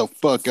gear. The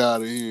fuck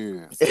out of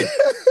here.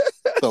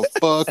 The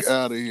fuck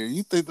out of here.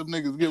 You think them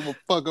niggas give a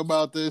fuck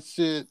about this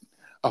shit?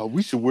 Oh,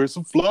 we should wear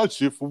some fly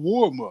shit for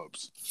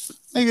warm-ups.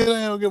 Nigga,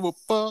 they don't give a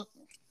fuck.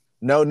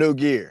 No new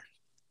gear.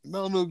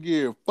 No new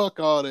gear. Fuck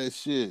all that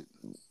shit.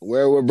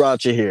 Wear what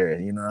brought you here.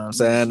 You know what I'm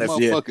saying?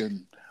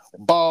 Motherfucking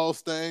ball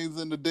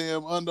stains in the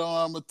damn Under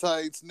Armour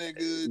tights,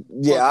 nigga.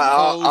 Yeah,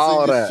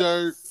 all that.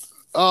 Shirt.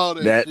 All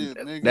that shit,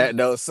 nigga.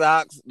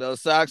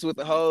 Those socks with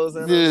the holes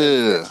in them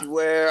that you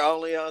wear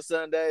only on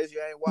Sundays.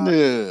 You ain't watching.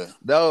 Yeah.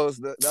 Those.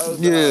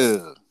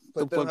 Yeah.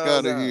 Get the fuck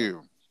out of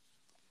here.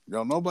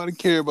 Y'all, nobody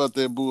care about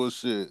that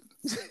bullshit.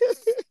 I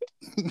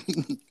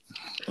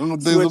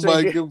don't think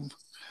somebody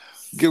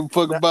give a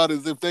fuck about it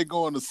is if they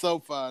going to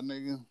SoFi,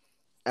 nigga.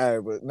 All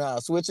right, but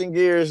switching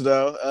gears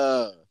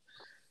though.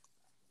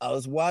 I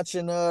was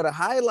watching the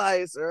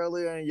highlights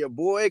earlier, and your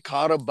boy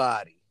caught a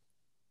body.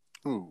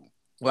 Who?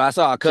 Well, I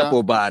saw a couple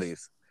of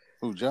bodies.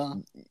 Who,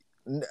 John?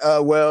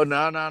 Well,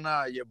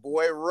 no. Your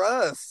boy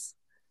Russ.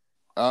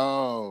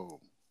 Oh.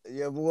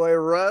 Your boy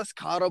Russ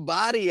caught a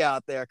body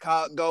out there.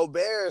 Caught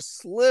Gobert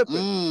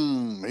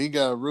slipping. He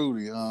got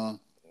Rudy, huh?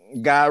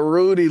 Got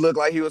Rudy. Looked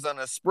like he was on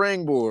a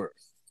springboard.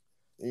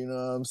 You know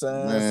what I'm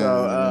saying? Man.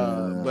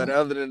 So, but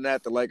other than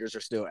that, the Lakers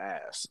are still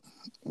ass.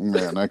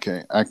 Man, I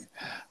can't.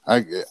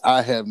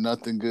 I have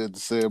nothing good to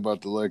say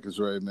about the Lakers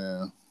right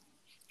now.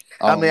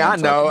 I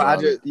know.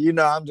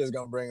 I'm just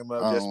gonna bring them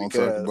up just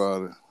because. Talk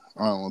about it.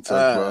 I don't want to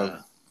talk about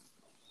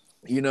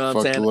it. You know what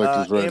I'm saying? Fuck the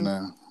Lakers right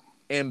now.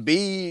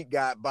 Embiid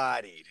got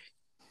bodied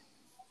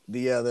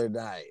the other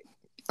night.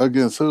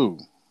 Against who?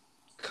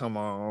 Come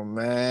on,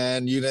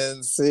 man. You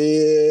didn't see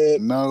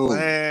it? No.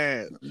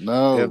 Man.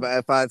 No.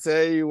 If I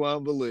tell you, you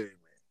won't believe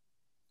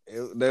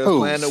me. They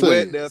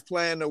was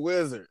playing the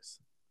Wizards.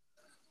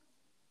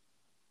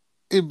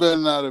 It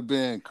better not have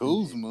been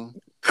Kuzma.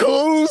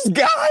 Kuz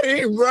got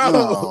him, bro.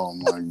 Oh,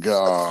 my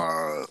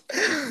God.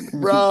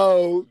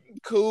 Bro,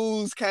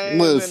 Kuz came.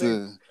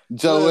 Listen.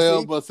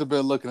 Joel must have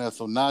been looking at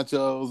some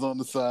nachos on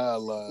the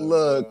sideline.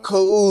 Look,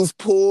 Kuz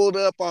pulled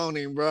up on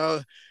him, bro.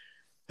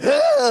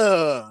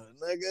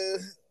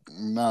 Nigga.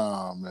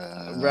 Nah,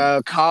 man.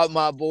 Bro, caught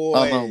my boy.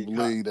 I don't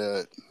believe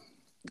that.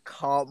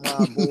 Caught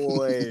my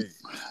boy.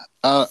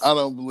 I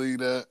don't believe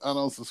that. I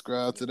don't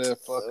subscribe to that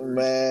fuckery.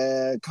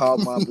 Man, caught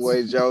my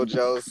boy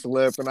JoJo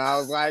slipping. I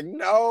was like,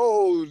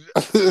 no.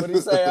 What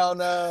he say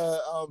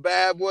on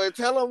Bad Boy?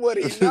 Tell him what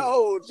he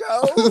knows,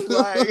 Joe.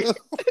 Like,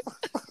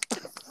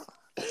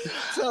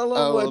 tell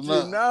him what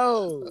you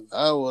know.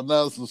 I will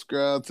not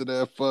subscribe to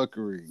that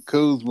fuckery.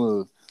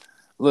 Kuzma,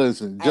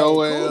 listen,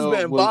 Joel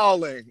been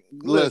balling.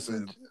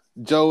 Listen,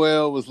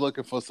 Joel was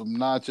looking for some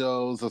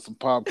nachos or some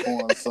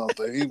popcorn or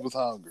something. He was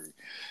hungry.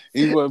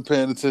 He wasn't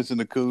paying attention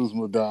to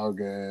Kuzma dog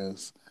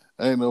ass.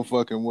 Ain't no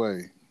fucking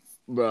way.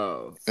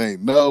 Bro.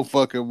 Ain't no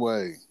fucking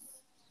way.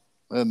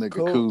 That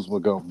nigga Kuzma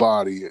gonna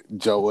body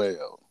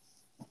Joel.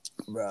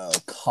 Bro,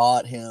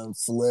 caught him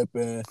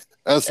slipping.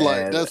 That's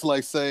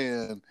like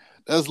saying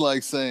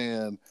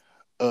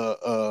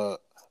a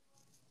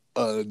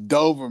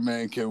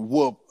Doberman can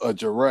whoop a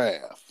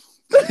giraffe.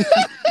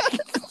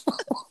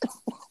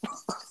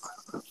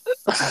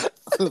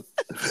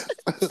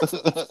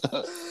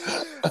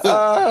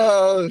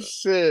 Oh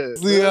shit!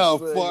 See how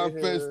far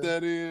fetched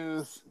that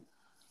is.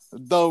 The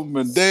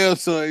Doberman damn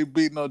sure ain't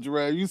beating no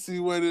giraffe. You see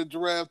where the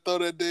giraffe throw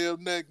that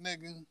damn neck,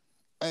 nigga?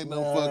 Ain't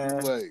no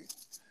fucking way.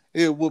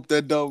 He'll whoop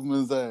that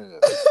Doberman's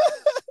ass.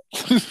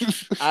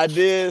 I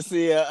did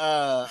see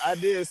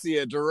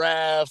a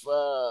giraffe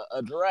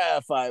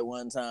fight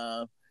one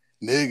time.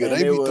 Nigga,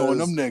 they be throwing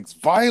them necks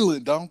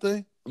violent, don't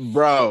they?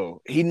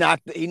 Bro, he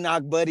knocked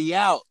Buddy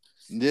out.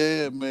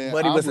 Yeah, man.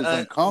 But he was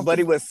uncomfortable. But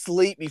he was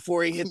asleep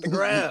before he hit the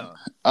ground.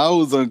 I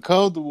was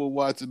uncomfortable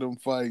watching them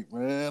fight,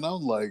 man.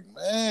 I'm like,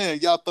 man,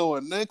 y'all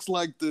throwing necks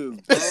like this,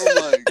 bro.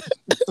 Like,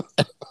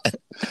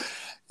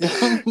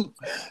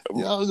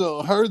 y'all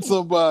gonna hurt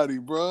somebody,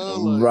 bro.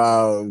 Like,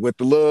 bro, with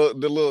the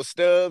little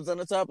stubs on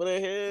the top of their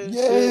head.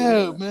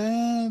 Yeah, shit.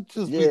 Man.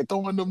 Just be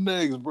throwing them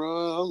necks,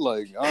 bro. I'm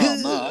like, oh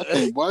no, I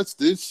can't watch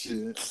this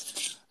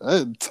shit. I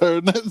had to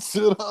turn that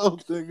shit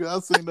off, nigga. I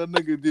seen that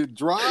nigga get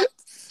dropped.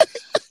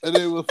 And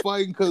they were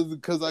fighting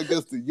because I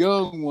guess the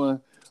young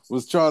one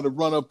was trying to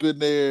run up in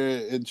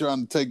there and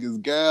trying to take his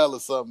gal or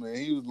something. And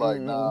he was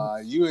like, nah,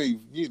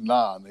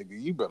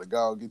 nigga. You better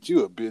go and get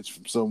you a bitch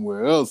from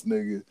somewhere else,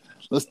 nigga.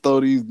 Let's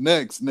throw these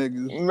necks,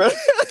 nigga.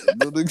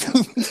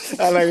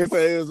 I like I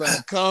say, it was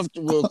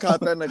uncomfortable. Caught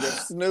that nigga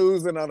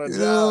snoozing on a job. You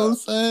know what I'm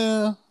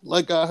saying?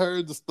 Like, I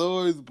heard the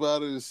stories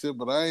about it and shit,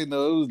 but I ain't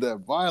know it was that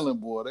violent,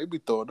 boy. They be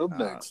throwing them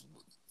necks.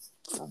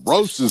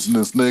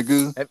 Ferociousness,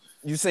 nigga. Have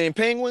you seen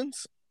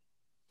Penguins?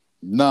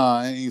 Nah,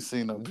 I ain't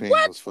seen no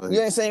penguins fight.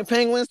 You ain't seen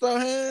penguins throw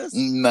hands?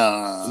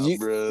 Nah,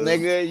 bro.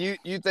 Nigga,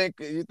 you think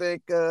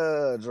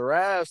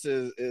giraffes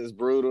is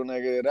brutal,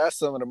 nigga? That's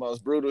some of the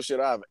most brutal shit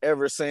I've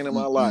ever seen in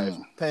my life.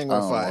 Penguin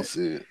fight. I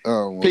see it. I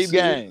don't want Peep to see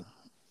gang.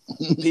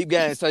 Peep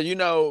gang.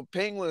 So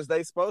penguins,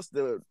 they supposed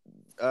to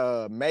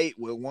mate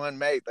with one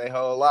mate their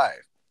whole life.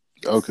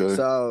 Okay.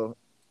 So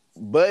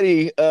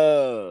Buddy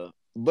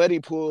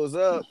pulls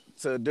up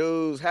to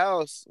dude's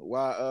house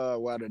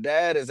while the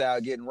dad is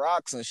out getting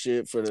rocks and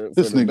shit for the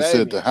nigga baby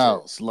said the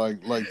house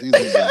like these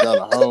niggas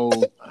got a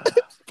whole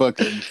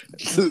fucking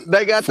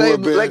they got their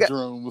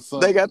bedroom or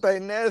something. They got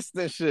their nest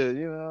and shit.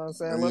 You know what I'm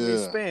saying? Let me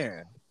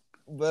spin.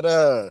 But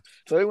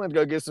so he went to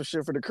go get some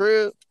shit for the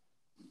crib.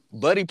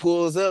 Buddy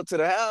pulls up to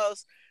the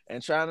house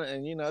and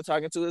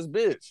talking to his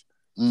bitch.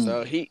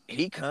 So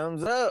he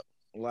comes up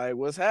like,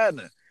 what's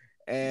happening?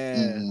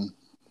 And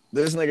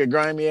this nigga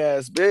grimy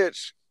ass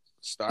bitch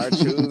start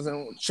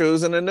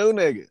choosing a new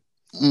nigga.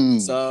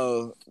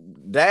 So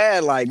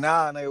dad like,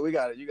 nah,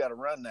 nigga, you gotta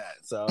run that.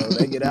 So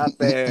they get out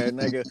there,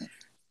 nigga,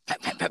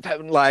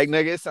 like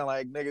nigga, it sound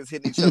like niggas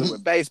hitting each other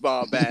with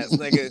baseball bats,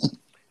 nigga.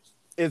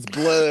 It's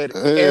blood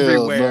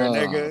everywhere,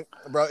 nigga.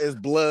 Bro, it's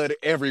blood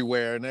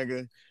everywhere,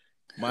 nigga.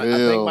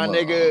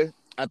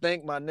 I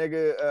think my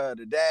nigga,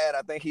 the dad,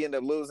 I think he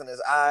ended up losing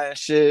his eye and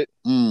shit.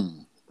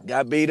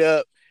 Got beat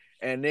up.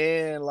 And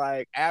then,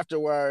 like,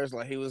 afterwards,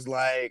 like, he was,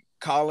 like,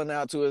 calling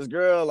out to his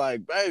girl,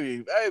 like,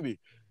 baby.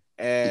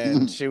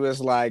 And she was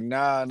like,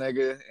 nah,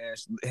 nigga.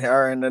 And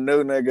her and the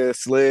new nigga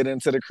slid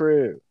into the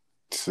crib.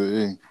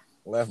 See?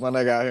 Left my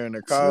nigga out here in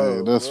the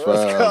cold. See, that's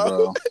foul,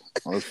 bro.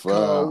 That's foul.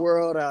 Cold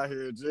world out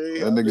here,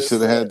 G. That nigga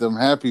should have had them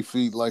happy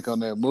feet like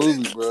on that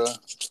movie, bro.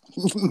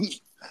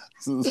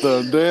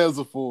 Start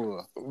dancing for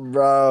her.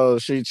 Bro,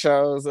 she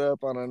chose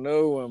up on a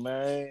new one,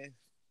 man.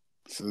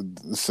 Should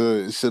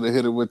have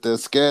hit it with that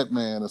scat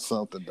man or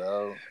something,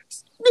 dog.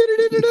 Hit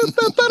it with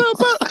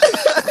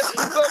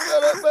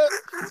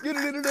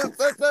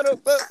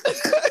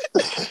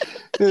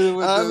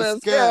that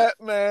scat,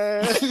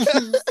 man.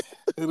 Hit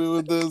it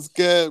with that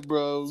scat,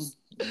 bro.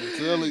 I'm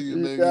telling you,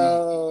 nigga.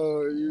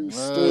 Yo, you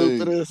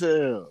stupid as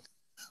hell.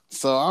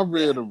 So I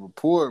read a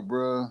report,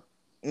 bro.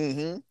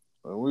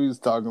 We was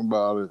talking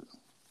about it.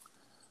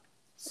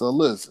 So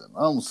listen,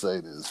 I'm gonna say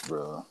this,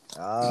 bro.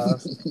 I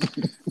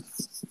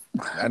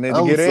need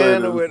to get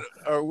in with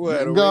or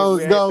what? Go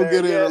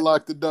get in and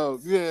lock the door.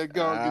 Yeah,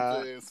 go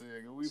get your ass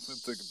in. We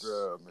finna take a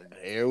drive,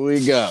 nigga. Here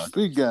we go.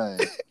 Big game.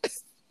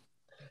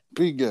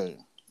 Big game.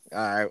 All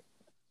right.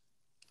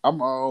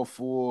 I'm all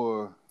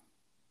for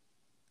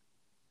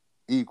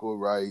equal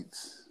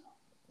rights.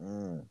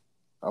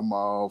 I'm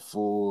all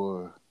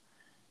for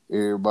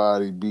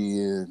everybody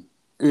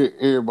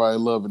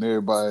loving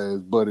everybody,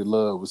 as Buddy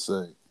Love would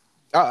say.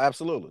 Oh,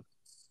 absolutely.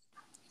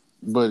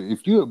 But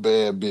if you're a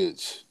bad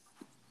bitch,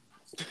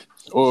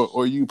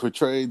 or you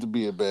portrayed to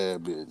be a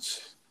bad bitch,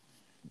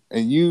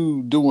 and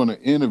you doing an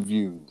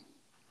interview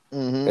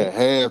at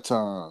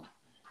halftime,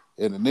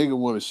 and a nigga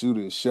want to shoot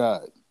his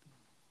shot,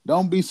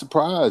 don't be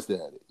surprised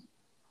at it.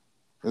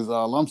 That's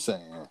all I'm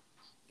saying.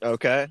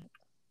 Okay.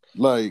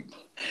 Like,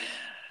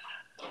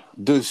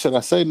 should I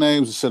say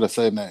names or should I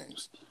say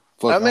names?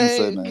 Fuck, I'm gonna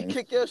say names.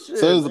 Kick your shit,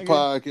 so there's a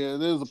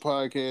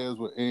podcast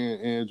with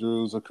Aaron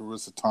Andrews and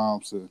Carissa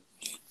Thompson,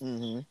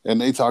 and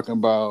they talking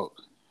about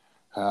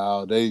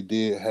how they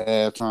did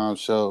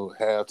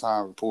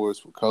halftime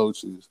reports with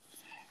coaches,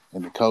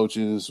 and the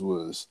coaches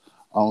was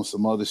on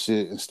some other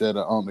shit instead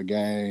of on the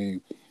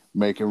game,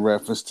 making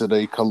reference to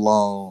their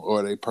cologne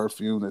or their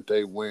perfume that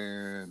they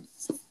wearing,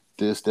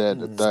 this, that,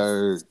 the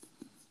third.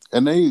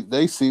 and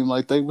they seemed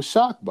like they were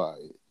shocked by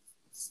it.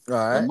 All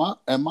right.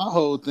 And my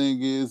whole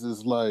thing is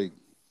like,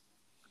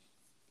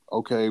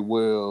 okay,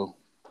 well,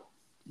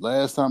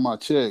 last time I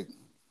checked,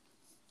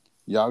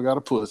 y'all got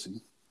a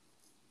pussy,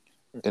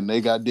 and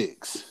they got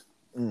dicks.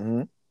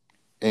 Mm-hmm.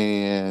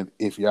 And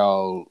if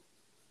y'all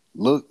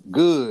look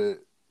good,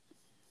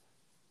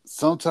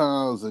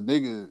 sometimes a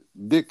nigga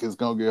dick is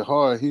gonna get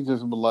hard. He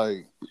just be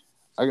like,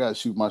 I gotta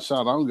shoot my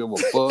shot. I don't give a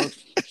fuck.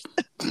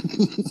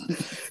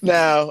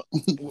 Now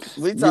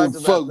we talked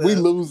about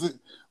this.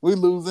 We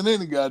losing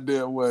any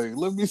goddamn way.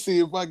 Let me see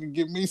if I can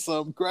get me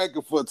something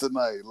cracking for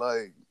tonight.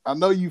 Like, I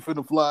know you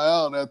finna fly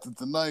out after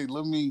tonight.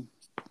 Let me,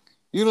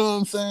 you know what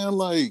I'm saying?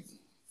 Like,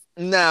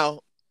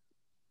 now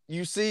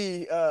you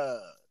see,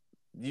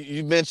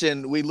 you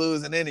mentioned we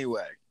losing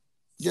anyway.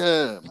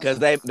 Yeah, because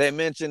they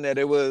mentioned that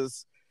it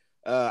was.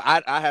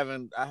 I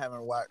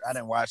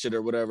didn't watch it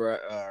or whatever.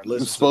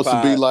 It's supposed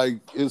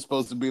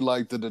to be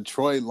like the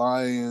Detroit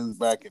Lions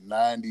back in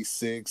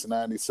 96,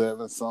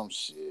 97, some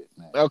shit,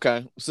 man.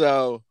 Okay,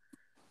 so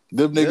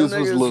them niggas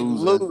was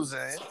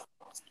losing.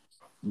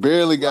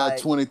 Barely got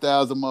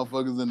 20,000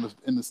 motherfuckers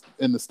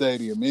in the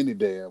stadium any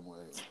damn way.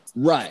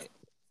 Right.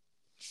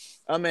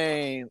 I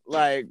mean,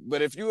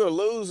 but if you're a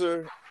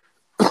loser,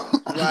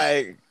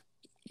 nigga,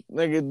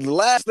 the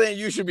last thing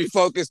you should be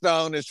focused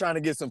on is trying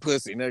to get some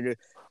pussy, nigga.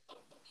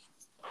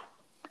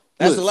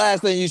 That's the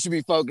last thing you should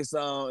be focused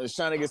on is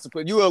trying to get some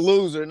pussy. You a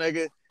loser,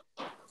 nigga.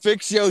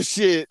 Fix your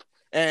shit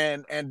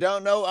and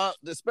don't know,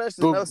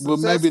 especially no successful.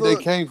 But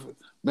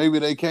maybe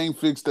they can't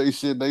fix their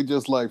shit. They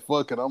just like,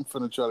 fuck it, I'm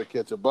finna try to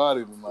catch a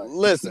body tonight.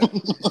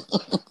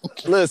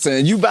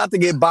 Listen, you about to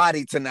get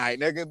bodied tonight,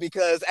 nigga,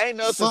 because ain't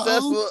no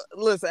successful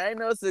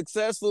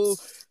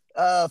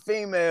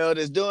female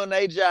that's doing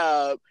their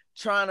job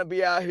trying to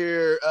be out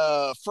here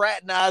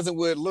fraternizing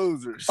with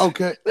losers.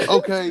 Okay,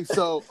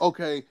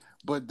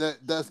 but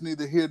that's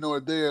neither here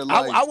nor there.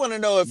 Like, I want to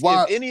know if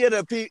any of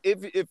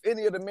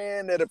the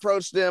men that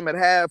approached them at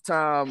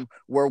halftime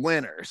were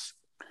winners.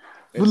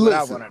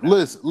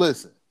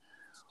 Listen.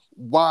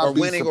 Why or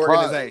be winning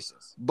surprised?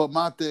 Organizations? But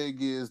my thing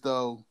is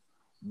though,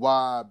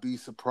 why be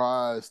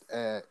surprised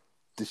at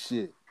the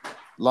shit?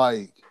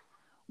 Like,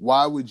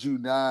 why would you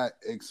not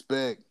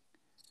expect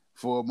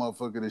for a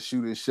motherfucker to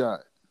shoot his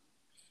shot?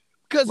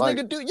 Because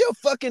nigga, do your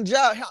fucking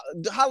job.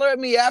 Holler at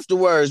me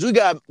afterwards. We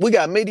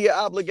got media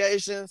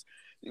obligations.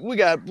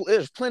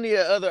 There's plenty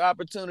of other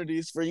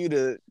opportunities for you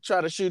to try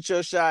to shoot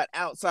your shot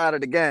outside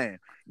of the game.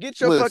 Get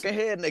your fucking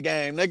head in the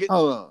game, nigga.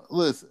 Hold on,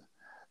 listen.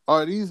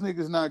 Are these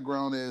niggas not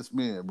grown ass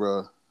men,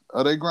 bro?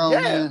 Are they grown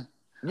men?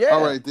 Yeah.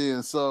 All right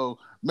then. So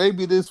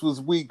maybe this was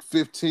week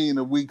 15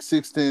 or week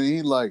 16. And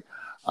he like,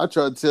 I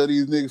tried to tell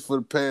these niggas for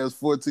the past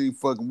 14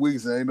 fucking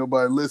weeks and ain't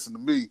nobody listen to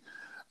me.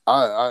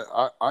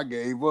 I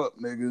gave up,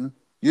 nigga.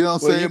 You know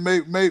what I'm saying?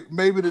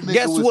 Maybe the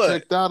nigga was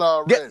checked out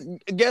already.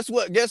 Guess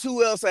what? Guess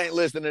who else ain't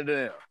listening to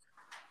them?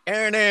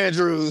 Aaron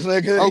Andrews,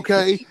 nigga.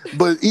 Okay,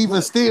 but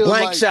even still,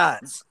 blank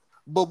shots.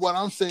 But what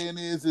I'm saying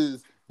is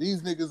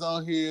these niggas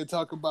on here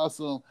talking about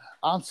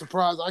I'm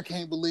surprised. I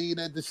can't believe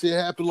that this shit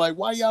happened. Like,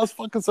 why y'all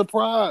fucking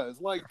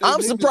surprised? Like,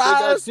 I'm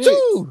surprised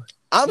too.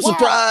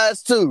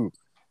 Surprised too.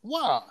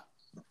 Why?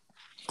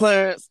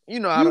 Clarence, you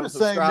know I don't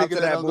subscribe to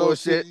that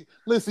bullshit.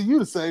 Listen, you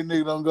the same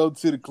nigga don't go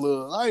to the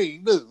club. I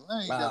ain't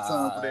got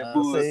time for that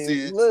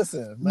bullshit.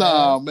 Listen, man.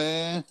 Nah,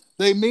 man.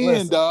 They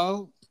men,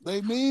 dog.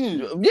 They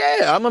men.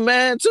 Yeah, I'm a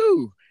man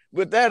too.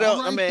 But that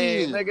don't,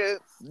 nigga,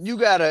 you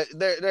gotta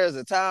there's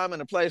a time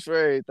and a place for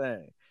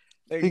everything.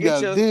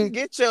 Nigga,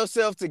 get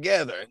yourself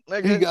together.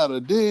 Nigga. He got a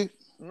dick.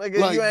 Nigga,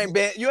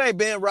 like, you ain't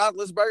Ben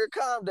Roethlisberger.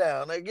 Calm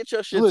down. Nigga, get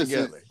your shit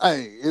together.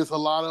 Hey, it's a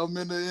lot of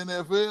them in the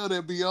NFL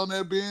that be on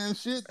that being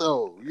shit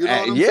though. You know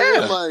what I'm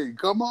saying? Like,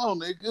 come on,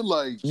 nigga.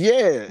 Like,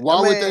 why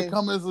would that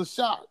come as a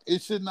shock?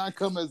 It should not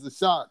come as a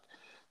shock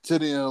to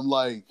them.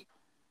 Like,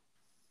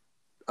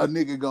 a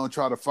nigga gonna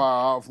try to fire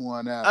off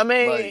one out. I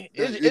mean, like,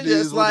 it's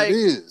just like it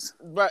is.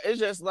 Bro, it's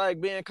just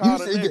like being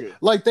called a nigga.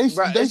 Like they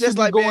should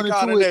be going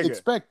into it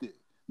expected.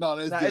 No,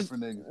 that's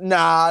different, nigga.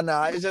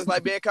 Nah. It's just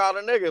like being called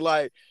a nigga.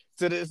 Like,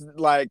 to this,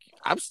 like,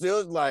 I'm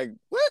still like,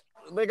 what?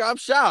 Like, I'm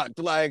shocked.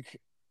 Like,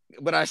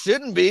 but I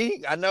shouldn't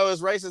be. I know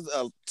it's racist.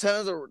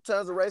 Tons of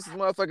racist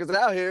motherfuckers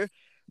out here.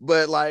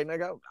 But like,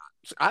 nigga,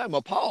 I am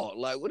appalled.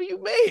 Like, what do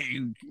you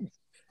mean?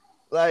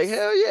 Like,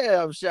 hell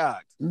yeah, I'm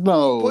shocked.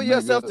 No, pull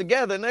yourself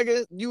together,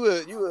 nigga. You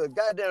a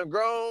goddamn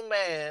grown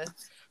man,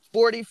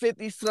 40,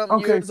 50 something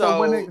years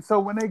old. So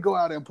when they go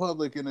out in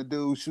public and a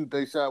dude shoot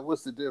they shot,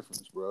 what's the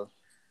difference, bro?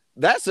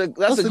 That's a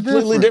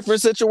completely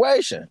different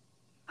situation.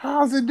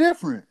 How's it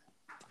different?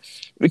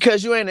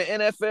 Because you ain't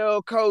an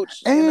NFL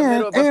coach in the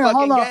middle of a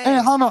fucking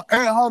game.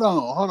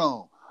 Hold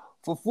on.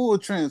 For full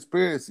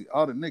transparency,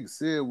 all the nigga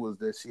said was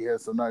that she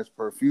had some nice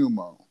perfume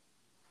on.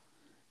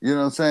 You know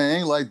what I'm saying?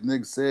 Ain't like the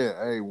nigga said,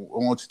 hey,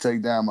 why don't you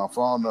take down my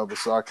phone number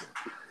so I can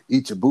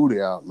eat your booty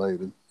out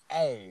later.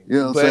 Hey. You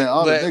know what I'm saying?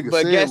 All the nigga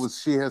said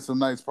was she had some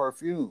nice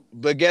perfume.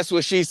 But guess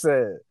what she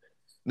said?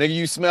 Nigga,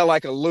 you smell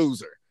like a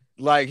loser.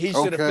 Like, he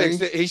should have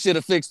fixed it. He should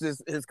have fixed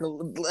his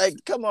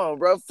like, come on,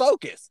 bro,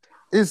 focus.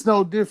 It's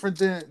no different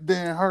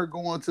than her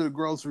going to the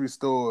grocery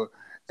store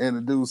and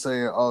the dude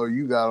saying, "Oh,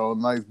 you got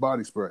on nice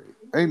body spray."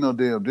 Ain't no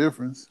damn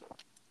difference.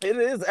 It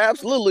is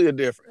absolutely a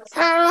difference,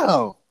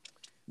 How?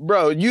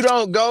 bro. You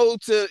don't go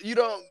to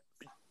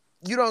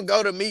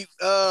meet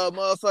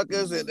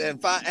motherfuckers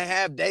and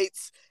have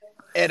dates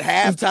at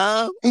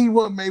halftime. He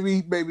wasn't.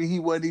 Maybe he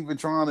wasn't even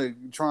trying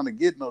to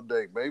get no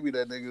date. Maybe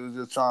that nigga was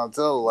just trying to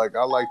tell her, like,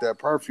 I like that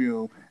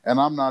perfume, and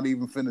I'm not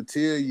even finna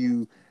tell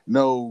you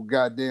no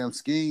goddamn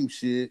scheme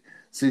shit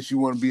since you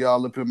want to be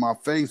all up in my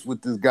face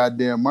with this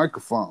goddamn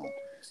microphone. You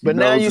But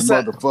now nosy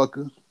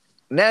motherfucker.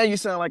 you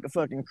sound like a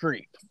fucking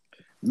creep,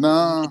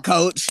 Nah,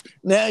 coach.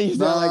 Now you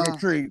sound like a nah.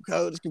 creep,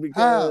 coach, How?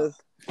 because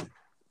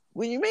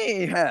what you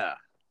mean how,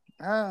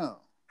 How?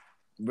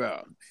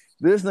 bro?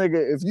 This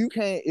nigga,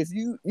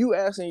 if you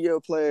asking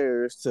your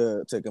players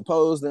to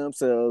compose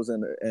themselves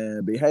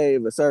and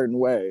behave a certain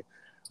way,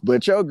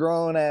 but your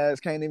grown ass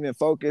can't even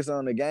focus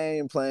on the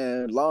game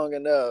plan long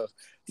enough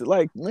to,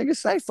 like, nigga,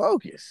 stay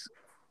focused.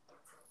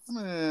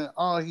 Man,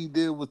 all he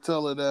did was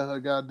tell her that her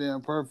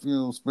goddamn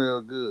perfume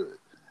smelled good.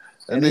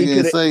 That And nigga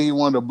didn't say he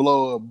wanted to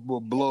blow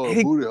a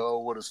he booty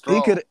hole with a he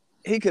straw. could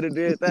he could have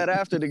did that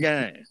after the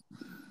game.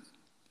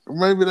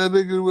 Maybe that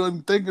nigga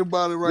wasn't thinking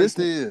about it right This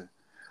there.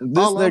 this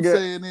All I'm nigga,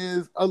 saying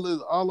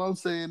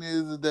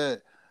is,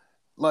 that,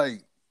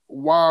 like,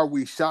 why are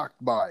we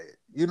shocked by it?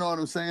 You know what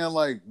I'm saying?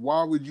 Like,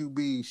 why would you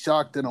be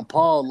shocked and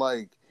appalled?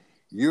 Like,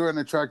 you're an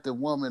attractive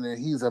woman and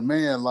he's a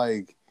man.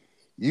 Like,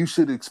 you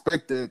should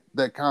expect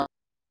that kind.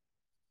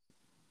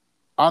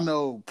 I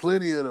know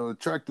plenty of the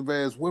attractive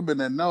ass women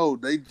that know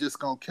they just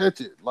gonna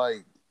catch it.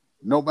 Like,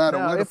 no matter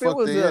now where the if it fuck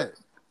was they a at,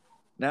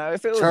 now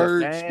if it was a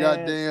church, fan,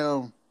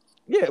 goddamn,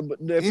 yeah, but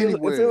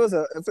anywhere. if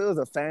it was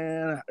a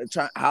fan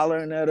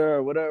hollering at her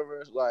or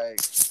whatever,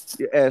 like,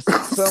 at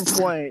some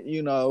point,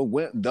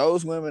 when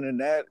those women in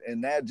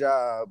that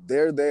job,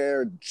 they're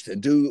there to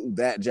do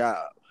that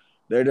job.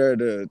 They're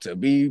there to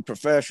be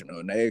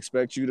professional, and they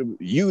expect you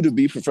to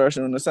be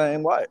professional in the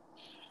same way.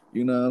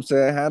 You know what I'm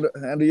saying?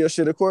 Handle your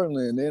shit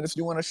accordingly, and then if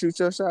you want to shoot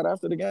your shot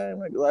after the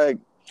game, like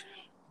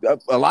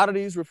a lot of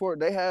these reports,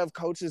 they have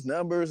coaches'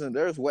 numbers, and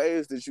there's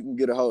ways that you can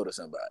get a hold of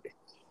somebody.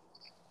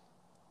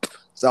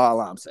 That's all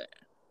I'm saying.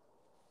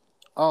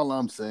 All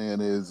I'm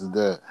saying is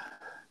that,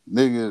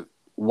 nigga,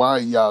 why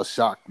y'all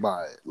shocked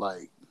by it?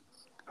 Like,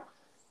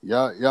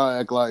 y'all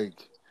act like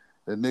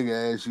the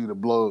nigga asked you to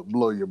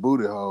blow your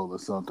booty hole or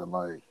something.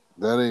 Like,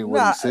 that ain't what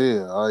he Nah,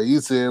 said. All he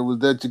said was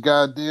that your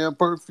goddamn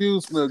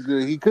perfume smell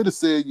good. He could have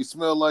said you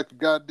smell like a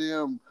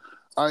goddamn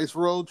ice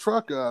road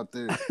trucker out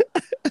there.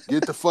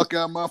 Get the fuck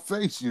out of my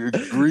face, you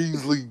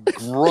greasy,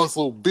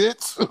 grussel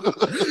bitch.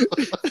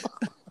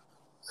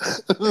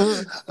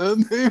 A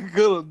nigga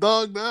could have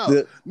dogged out.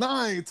 the,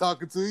 Nah, I ain't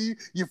talking to you.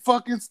 You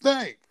fucking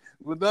stink.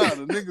 But nah,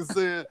 the nigga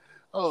said,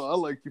 "Oh, I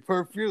like your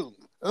perfume.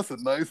 That's a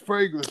nice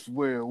fragrance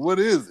smell. What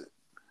is it?"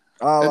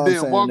 all And I'm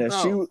then saying walked that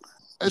out.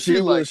 And she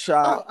she was like,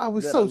 shocked I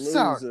was that a so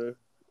sorry. loser.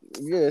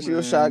 Yeah, she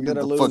was Man, shocked get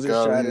that a the fuck loser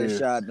out of shot his here.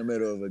 shot in the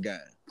middle of a game.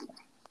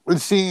 But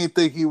she didn't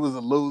think he was a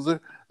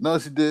loser. No,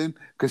 she didn't,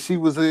 because she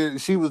was there.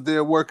 She was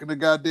there working the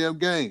goddamn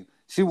game.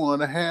 She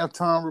wanted a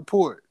halftime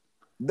report.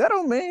 That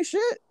don't mean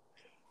shit.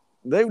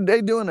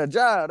 They doing a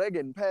job. They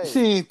getting paid. She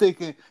ain't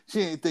thinking.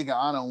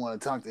 I don't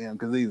want to talk to him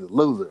because he's a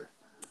loser.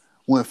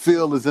 When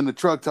Phil is in the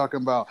truck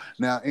talking about,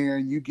 now,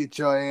 Aaron, you get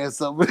your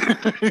ass over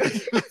there.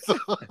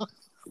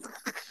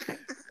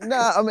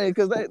 Nah, I mean,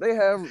 because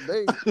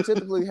they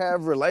typically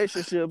have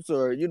relationships,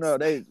 or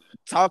they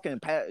talk in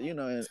passing,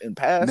 now,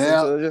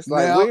 so it's just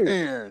like now,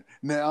 weird.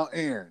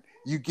 Aaron,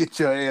 you get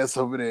your ass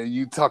over there and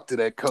you talk to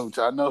that coach.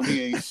 I know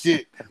he ain't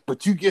shit,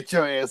 but you get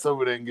your ass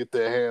over there and get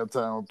that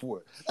halftime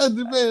report.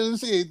 Man,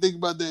 she ain't think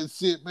about that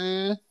shit,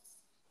 man.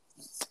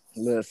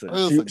 Listen,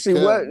 That's a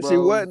cap,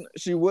 bro.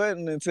 she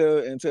wasn't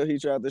until he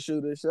tried to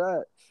shoot his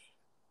shot.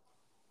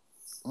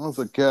 That's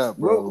a cap,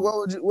 What bro.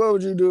 what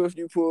would you do if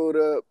you pulled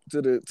up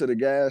to the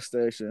gas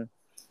station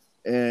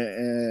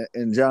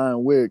and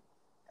John Wick,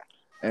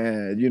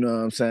 and you know what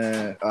I'm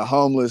saying, a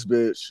homeless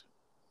bitch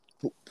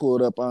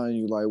pulled up on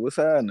you, like, what's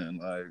happening?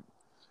 Like,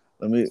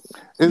 let me,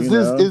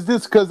 Is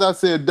this because I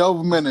said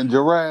Doberman and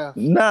giraffe?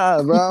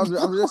 nah, bro.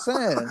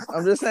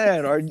 I'm just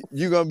saying. Are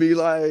you gonna be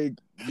like,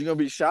 you gonna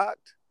be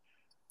shocked?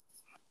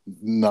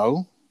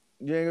 No,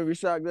 You ain't gonna be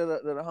shocked that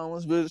a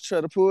homeless bitch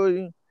try to pull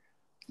you?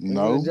 And you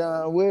no, and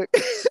John Wick?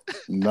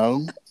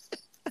 no.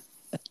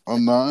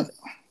 I'm not.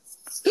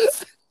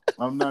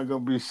 I'm not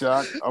gonna be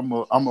shocked. I'm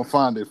gonna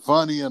find it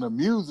funny and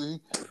amusing,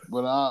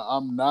 but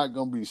I'm not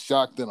gonna be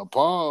shocked and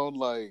appalled.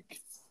 Like,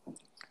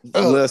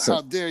 Listen,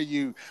 how dare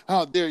you?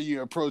 How dare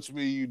you approach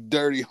me, you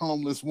dirty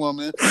homeless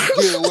woman?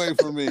 Get away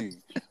from me!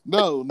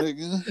 No,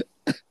 nigga,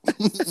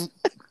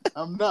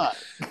 I'm not.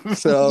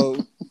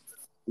 so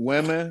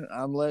women,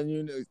 I'm letting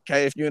you know,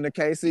 if you're in the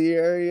KC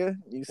area,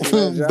 you see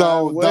that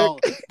John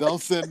Wick.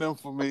 Don't send them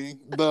for me.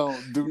 Do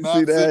You see not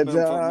send that them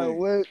for John me.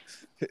 Wick.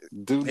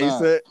 Do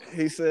not.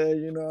 He said,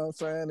 you know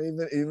what I'm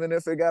saying, even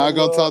if it got a Not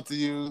gonna little, talk to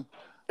you.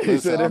 He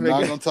Listen, said I'm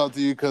not gonna talk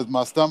to you because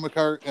my stomach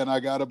hurt and I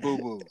got a boo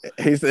boo.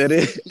 He said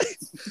it.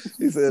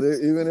 He said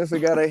it, even if it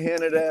got a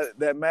hint of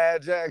that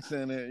Mad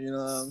Jackson in it, you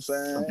know what I'm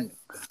saying?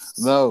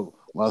 No,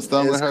 my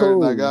stomach It's hurt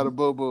and I cool. got a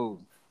boo boo.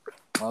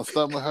 My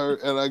stomach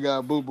hurt and I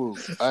got boo boo.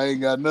 I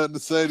ain't got nothing to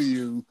say to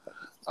you.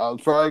 I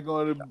was probably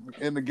going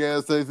in the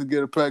gas station to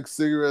get a pack of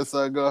cigarettes.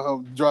 So I go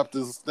home and drop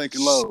this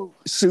stinking load.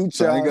 Shoot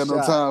So I ain't y'all got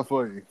no shot. time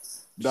for you.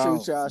 Shoot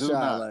Don't. y'all Do shot,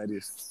 not.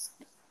 ladies.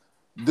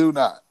 Do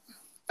not.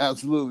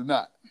 Absolutely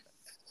not.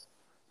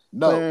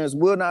 No. Clarence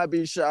will not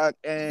be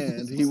shocked,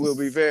 and he will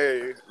be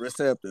very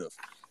receptive.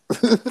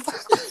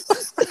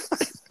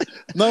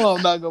 No,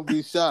 I'm not gonna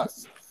be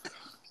shocked.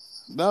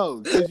 No,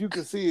 because you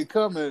can see it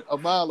coming a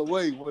mile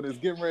away when it's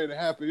getting ready to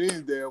happen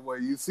any damn way.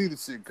 You see the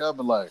shit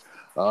coming like,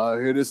 oh,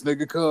 here this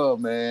nigga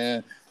come,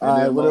 man.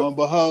 And then lo and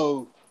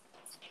behold.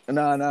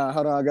 Nah,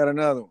 hold on, I got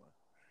another one.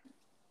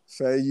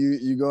 Say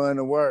you go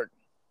into work.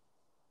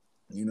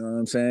 You know what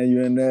I'm saying?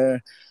 You in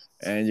there,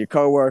 and your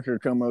coworker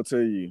come up to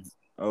you.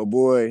 Oh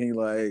boy, he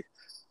like,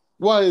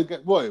 wait,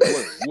 whoa.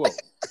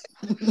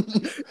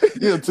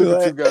 You took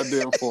it too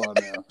goddamn far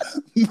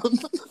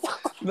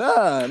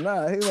now.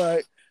 Nah, he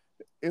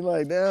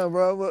like, damn,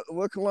 bro,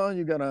 what cologne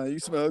you got on? You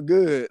smell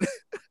good.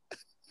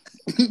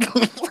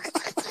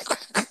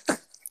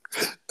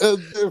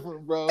 That's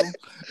different, bro.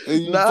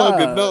 And you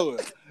fucking know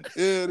it.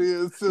 Yeah, it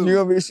is too. You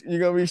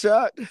gonna be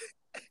shocked?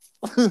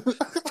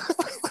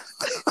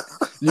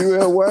 You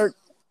at work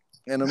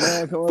and a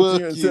man come up to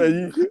you and tell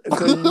you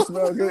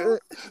smell good?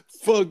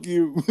 Fuck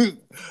you.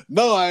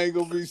 No, I ain't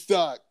gonna be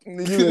shocked.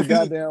 You a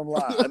goddamn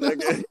lie,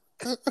 nigga.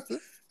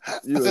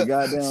 You a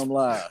goddamn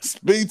lie.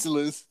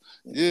 Speechless.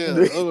 Yeah.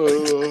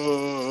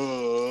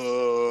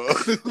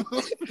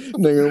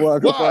 Nigga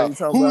walk up on you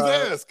talking who's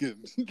about asking?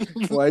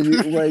 why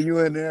you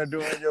in there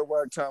doing your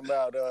work talking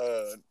about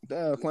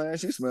damn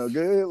Clarence, you smell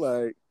good,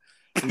 like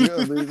you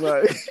gonna be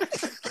like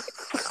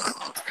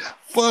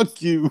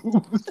fuck you.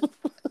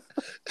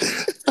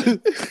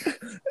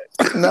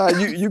 Nah,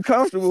 you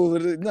comfortable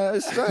with it. Nah,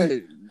 it's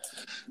straight.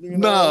 You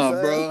know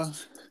bro.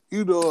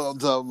 You know what I'm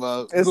talking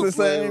about. It's the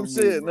same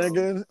shit,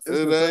 nigga. It's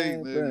the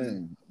same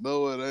thing.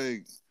 No, it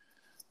ain't.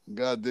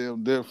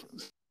 Goddamn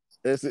difference.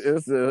 It's the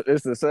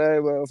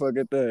same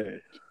motherfucking thing.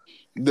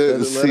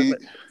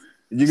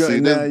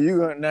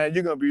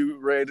 You're gonna be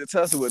ready to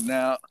tussle with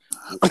now,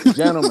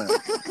 gentlemen.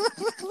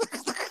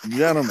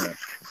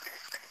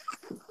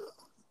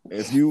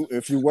 If you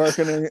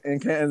working in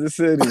Kansas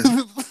City,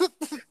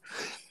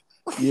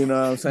 you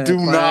know what I'm saying. Do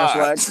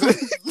not.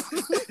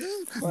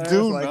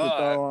 Do not to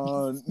throw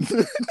on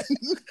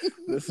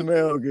the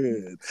smell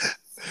good.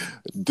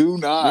 Do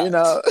not. You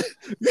know,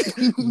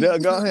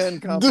 go ahead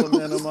and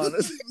compliment him on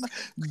this.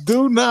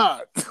 Do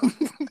not.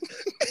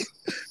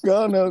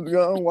 Go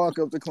and walk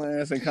up to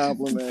Clarence and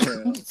compliment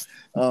him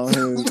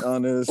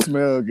on his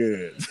smell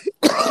good.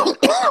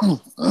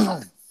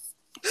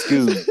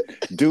 Dude,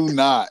 do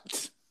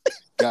not.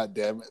 God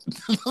damn it.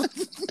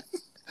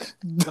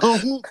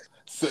 Don't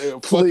say a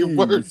fucking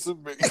word to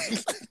me.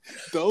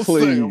 Don't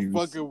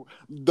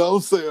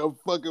say a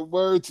fucking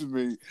word to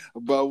me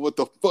about what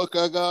the fuck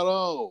I got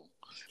on.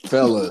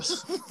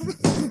 Fellas,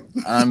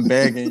 I'm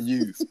begging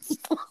you.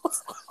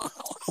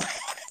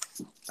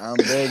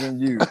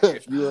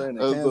 If you are in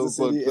the Kansas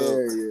City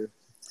area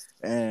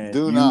and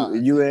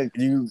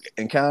you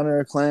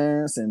encounter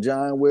Clarence and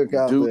John Wick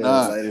out there,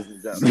 ladies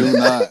and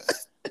gentlemen.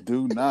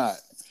 Do not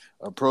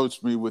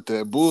approach me with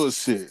that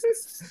bullshit.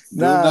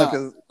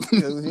 Because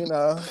you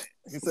know,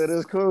 he said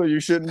it's cool. You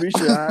shouldn't be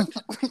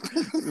shocked.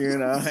 You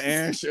know,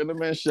 Aaron shouldn't have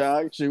been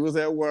shocked. She was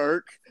at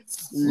work.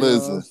 You know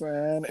what I'm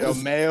saying?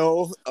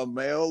 A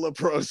male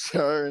approached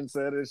her and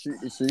said that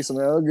she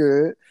smelled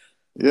good.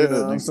 You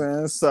know what I'm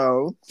saying?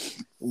 So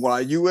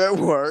while you at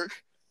work,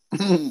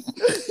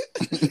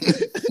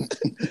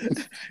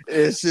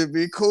 it should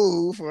be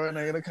cool for a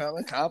nigga to come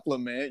and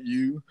compliment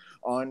you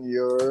on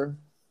your.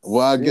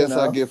 Well, I guess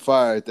I get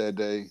fired that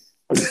day.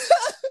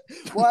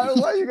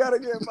 Why you gotta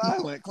get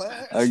violent,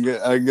 Clarence?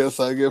 I guess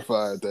I get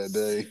fired that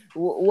day.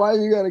 Why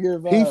you gotta get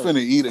violent? He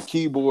finna eat a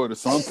keyboard or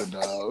something,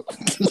 dog.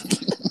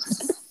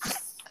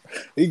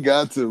 He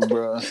got to,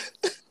 bro.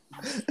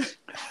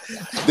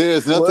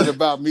 There's nothing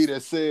about me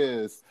that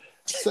says,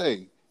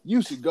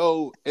 you should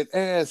go and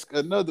ask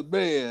another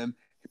man,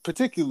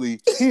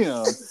 particularly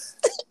him,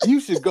 you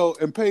should go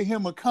and pay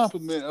him a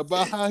compliment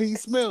about how he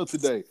smelled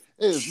today.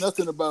 There's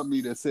nothing about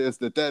me that says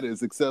that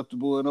is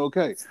acceptable and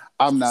okay.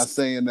 I'm not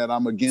saying that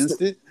I'm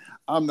against it.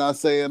 I'm not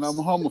saying I'm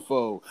a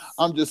homophobe.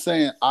 I'm just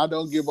saying I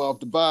don't give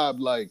off the vibe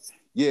like,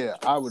 yeah,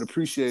 I would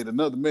appreciate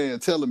another man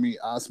telling me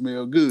I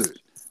smell good.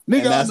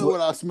 Nigga, I know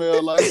what I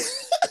smell like.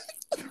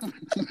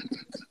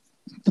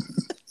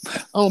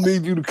 I don't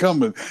need you to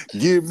come and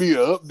give me an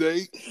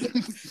update.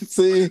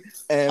 See,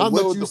 and I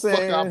know what the fuck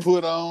I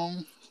put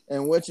on.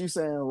 And what you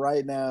saying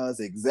right now is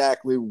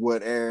exactly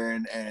what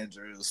Erin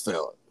Andrews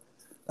felt.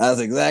 That's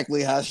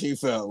exactly how she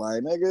felt.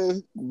 Like,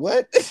 nigga,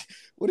 what?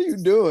 What are you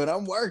doing?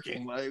 I'm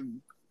working. Like,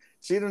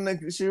 She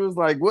was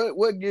like,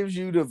 what gives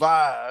you the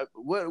vibe?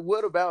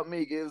 What about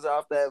me gives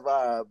off that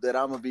vibe that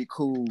I'm gonna be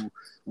cool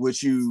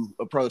with you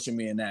approaching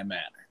me in that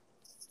manner?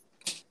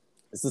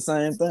 It's the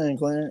same thing,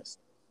 Clarence.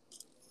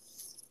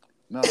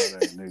 No, it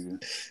ain't,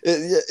 nigga.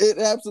 It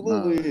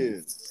absolutely No,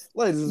 is.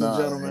 Ladies and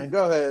gentlemen, ain't.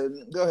 go ahead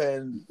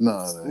and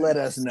No, let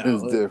us know.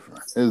 It's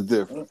different. It's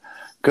different.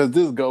 Cause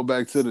this go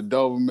back to the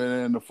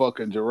Doberman and the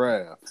fucking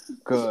giraffe.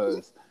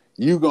 Cause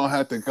you gonna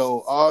have to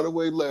go all the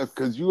way left.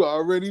 Cause you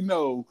already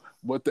know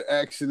what the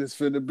action is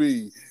finna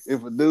be.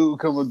 If a dude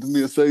come up to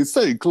me and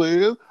say,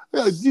 Claire,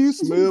 you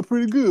smell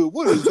pretty good.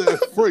 What is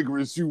that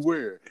fragrance you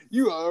wear?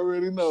 You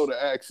already know the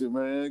action,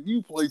 man.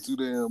 You play too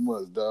damn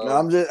much, dog.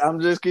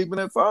 I'm just keeping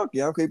it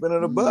funky. I'm keeping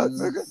it a buck,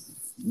 nigga.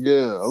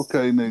 Yeah,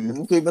 okay, nigga.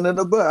 I'm keeping it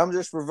a buck. I'm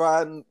just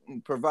providing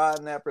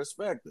that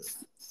perspective.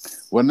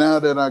 Well, now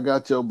that I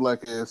got your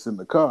black ass in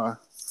the car,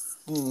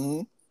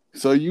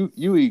 so you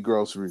eat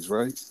groceries,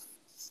 right?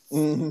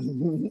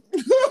 Mm-hmm.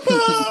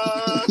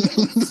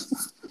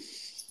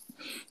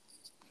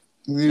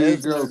 You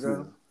eat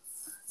groceries.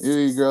 You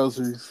eat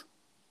groceries.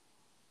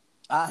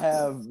 I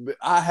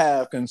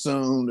have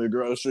consumed a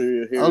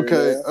grocery here.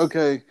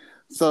 Okay.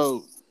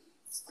 So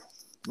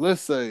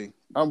let's say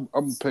I'm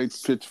gonna paint the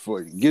picture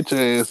for you. Get your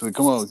ass and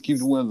come on, keep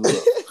the windows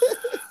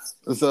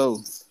up. So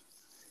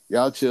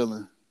y'all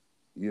chilling.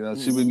 You know,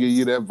 she been giving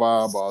you that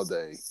vibe all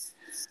day.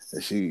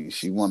 And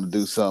she want to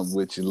do something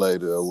with you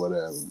later or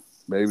whatever.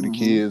 Maybe the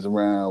kids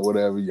around,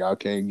 whatever. Y'all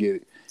can't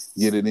get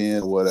it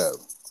in or whatever.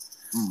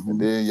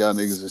 And then y'all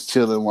niggas is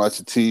chilling,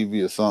 watching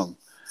TV or something.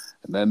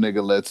 And that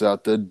nigga lets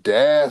out the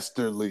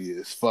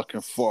dastardliest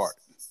fucking fart.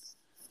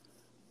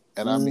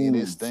 And I mean,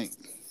 it stink.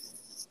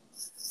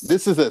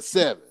 This is at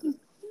 7.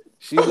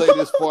 She laid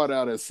this fart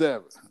out at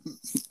 7.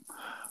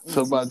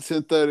 So about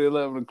 10:30,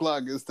 11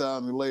 o'clock, it's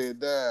time to lay it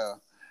down.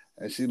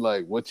 And she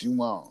like, what you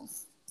want?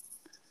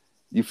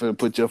 You finna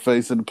put your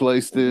face in the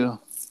place still?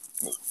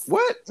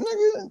 What,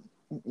 nigga?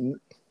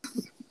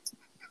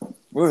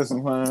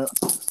 Listen, man.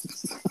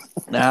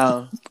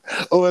 Now,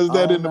 or is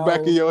that in the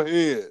back of your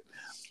head?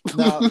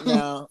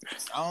 Now,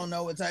 I don't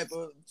know what type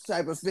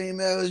of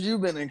females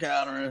you've been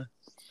encountering,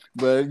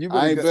 but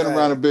I ain't been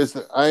around a bitch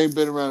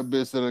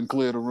that done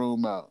clear the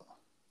room out.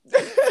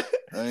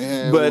 But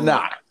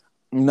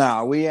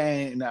we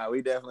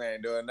definitely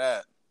ain't doing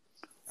that.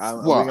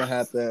 We're gonna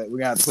have to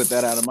put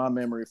that out of my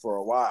memory for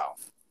a while.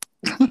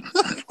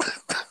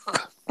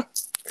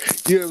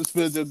 You ever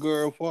spilled your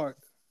girl fart?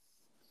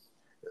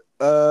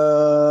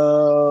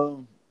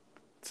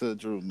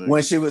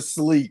 When she was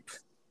asleep.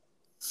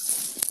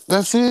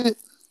 That's it?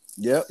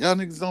 Yep. Y'all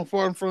niggas don't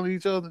fart in front of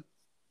each other?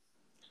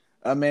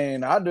 I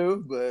mean, I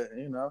do, but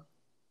you know.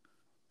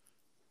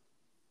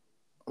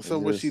 So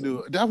what she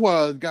do? That's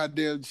why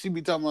goddamn she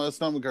be talking about her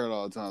stomach hurt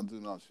all the time too,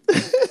 don't she?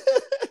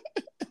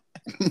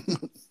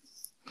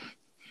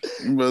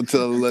 You better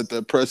tell her to let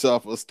that pressure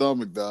off her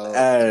stomach, dog.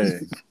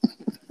 Hey,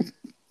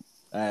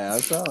 I'm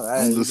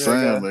just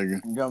saying,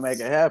 nigga. You gonna make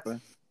it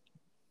happen.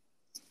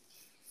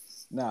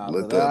 Nah,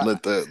 let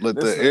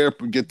the air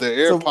get the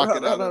air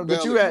pocket out of the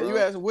belly, but you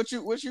asked what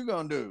you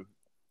gonna do?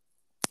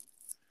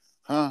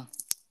 Huh?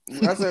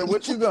 I said,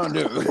 what you gonna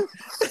do?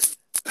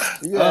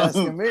 You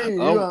asking me?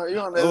 You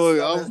on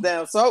this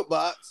damn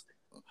soapbox?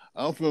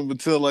 I'm finna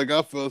tell like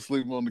I fell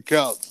asleep on the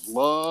couch a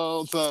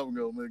long time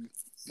ago, nigga.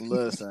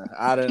 Listen,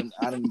 I didn't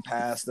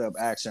pass up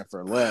action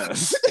for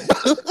less.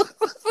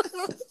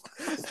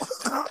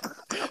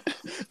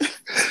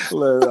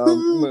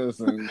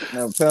 Listen,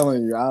 I'm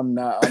telling you, I'm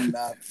not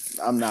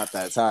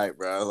that type,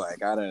 bro.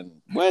 Like I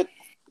didn't what?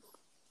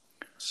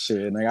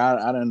 Shit, like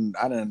I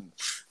didn't.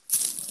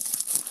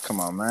 Come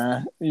on,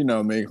 man. You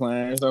know me,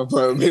 Clarence. Don't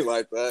put me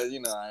like that. You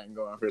know I ain't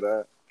going for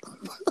that.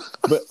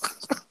 But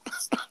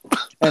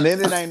and then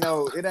it ain't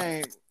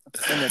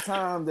in the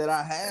time that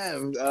I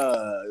have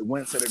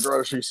went to the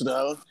grocery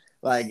store.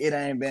 Like it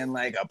ain't been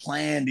like a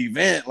planned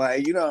event.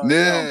 Like you don't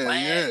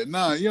plan.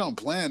 No, you don't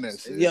plan that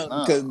shit.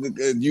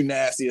 Because you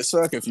nasty as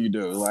fuck if you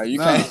do. Like you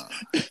can't.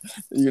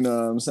 You know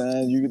what I'm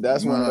saying?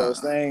 That's one of those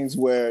things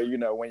where you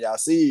know when y'all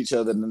see each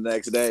other the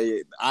next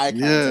day, eye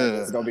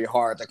contact is gonna be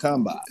hard to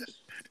come by.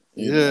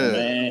 You know what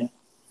I mean?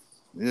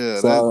 Yeah,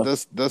 so,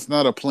 that's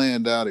not a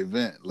planned out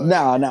event. Like,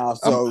 no.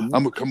 So I'm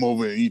gonna come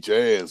over and eat your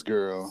ass,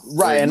 girl.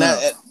 Right,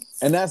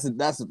 and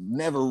that's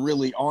never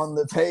really on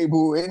the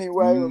table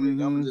anyway. I'm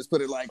gonna just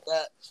put it like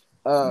that.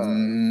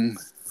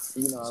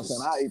 You know what I'm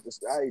saying?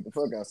 I eat the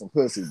fuck out some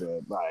pussy,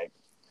 but like,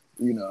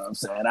 you know what I'm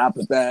saying? I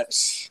put that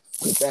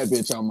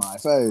bitch on my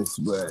face.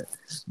 But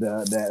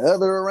that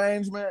other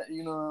arrangement,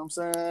 you know what I'm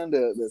saying?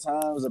 The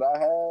times that I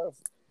have,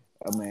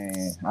 I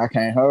mean, I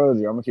can't hold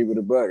you. I'm gonna keep it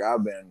a buck.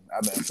 I've been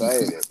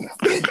faded.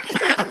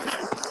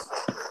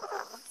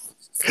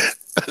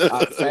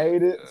 I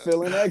faded,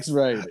 feeling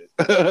X-rated.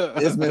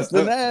 It's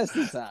Mr.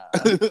 Nasty time.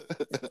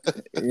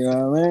 You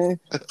know what I mean?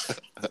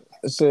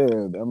 Shit,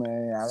 I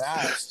mean,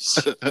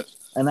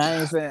 and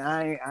I ain't saying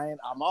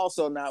I'm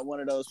also not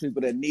one of those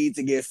people that need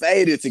to get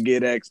faded to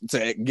get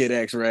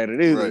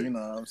X-rated either. Right. You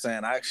know what I'm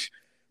saying?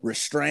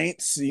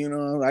 restraints. You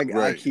know, I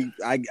Right.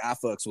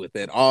 fucks with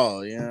it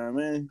all. You know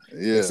what I mean?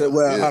 Yeah. Except,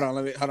 well, Yeah.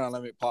 Let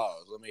me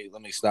pause.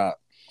 Let me stop.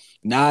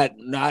 Not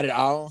at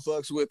all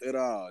fucks with it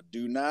all.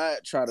 Do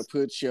not try to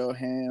put your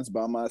hands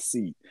by my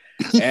seat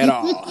at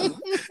all.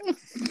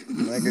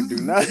 Nigga,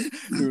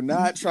 do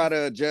not try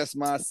to adjust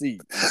my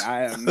seat.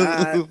 I am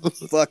not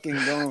fucking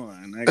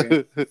going.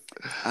 Nigga.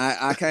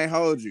 I can't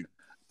hold you.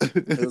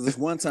 It was this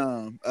one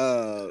time,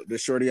 the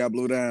shorty I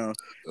blew down.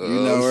 You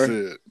know her.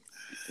 Shit.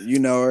 You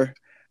know her.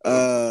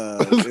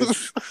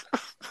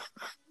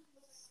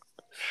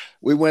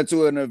 We went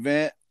to an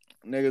event.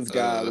 Niggas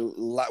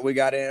we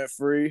got in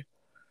free.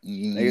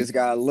 Mm-hmm. Niggas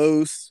got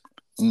loose.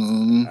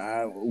 Mm-hmm.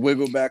 I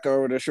wiggled back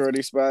over the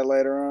shorty spot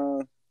later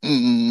on.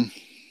 Mm-hmm.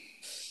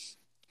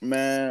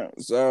 Man,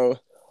 so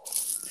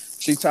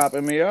she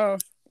topping me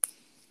off.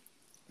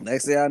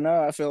 Next thing I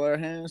know, I feel her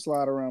hand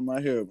slide around my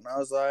hip. And I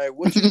was like,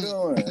 what you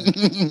doing?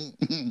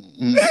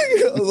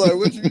 I was like,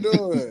 what you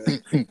doing?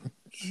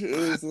 She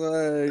was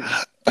like,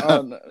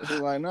 oh, no. She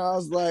was like, no. I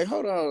was like,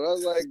 hold on. I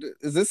was like,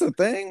 is this a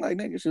thing? Like,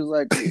 nigga, she was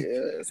like,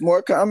 yeah, it's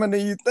more common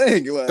than you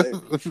think. Like,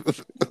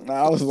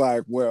 I was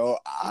like, well,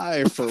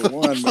 I, for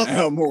one,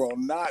 man, will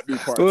not be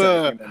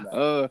partaking in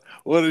that.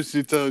 What if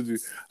she told you?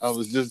 I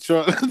was just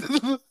trying.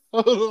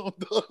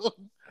 Hold on.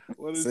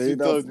 What if she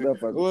told you?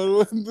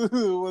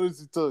 What if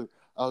she told you?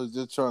 I was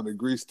just trying to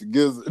grease the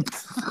gizzard.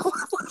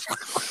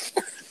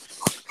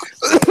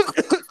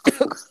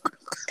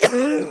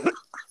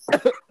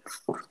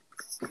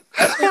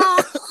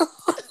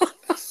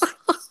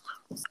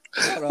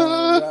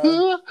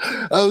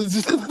 I was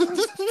just.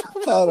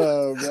 Hold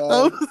on,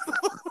 bro.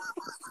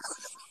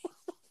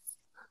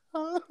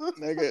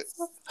 Nigga,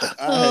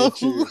 I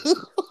hate you.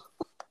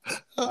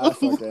 I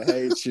fucking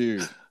hate you.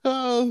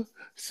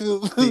 She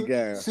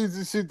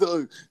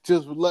thought,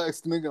 just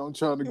relax, nigga. I'm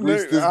trying to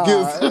grease this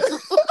gizzard.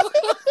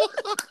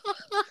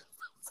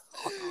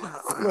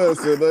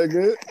 Listen,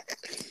 nigga.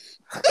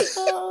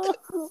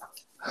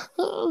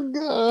 Oh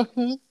God.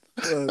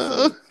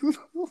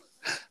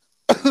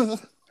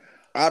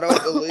 I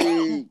don't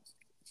believe.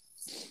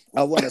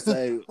 I want to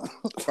say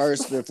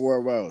first and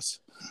foremost,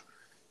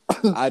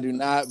 I do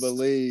not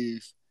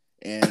believe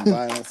in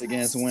violence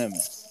against women.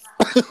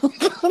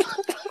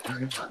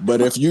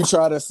 But if you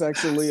try to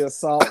sexually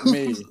assault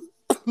me,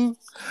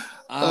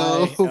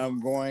 I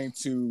am going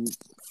to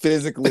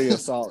physically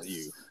assault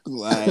you.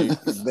 Like,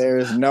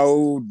 there's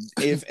no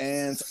ifs,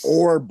 ands,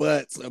 or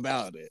buts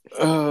about it.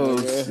 Oh,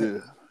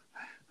 shit.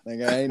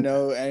 Nigga,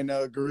 ain't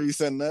no grease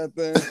or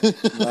nothing.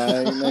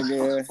 Like,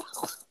 nigga,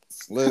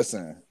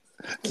 listen.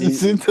 Keep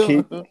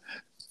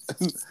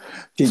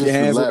your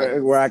hands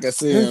where I can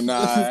see them.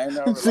 Nah, I ain't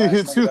no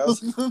relax.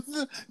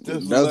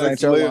 Those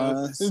ain't your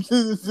lines.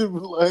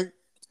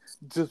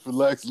 Just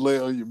relax, lay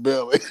on your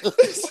belly.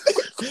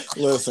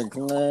 Listen,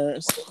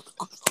 Clarence,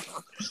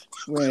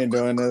 we ain't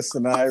doing this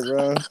tonight,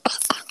 bro.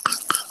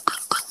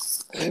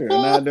 We're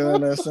not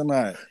doing this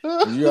tonight.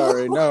 You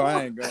already know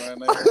I ain't going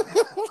there.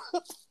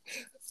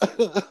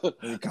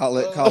 We call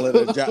it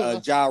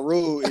a Ja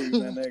Rule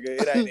evening,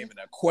 nigga. It ain't even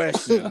a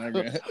question,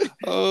 nigga.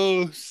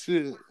 Oh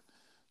shit.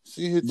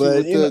 She hit you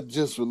with that,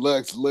 just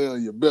relax, lay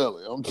on your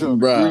belly. I'm trying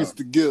to grease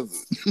the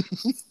gizzard.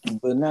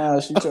 But now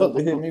she tried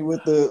to hit me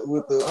with the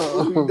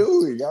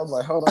ooey. I was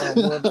like, hold on,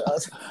 boy. I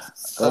was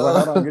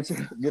like, hold on,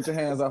 get your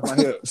hands off my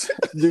hips.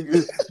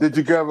 Did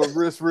you grab her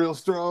wrist real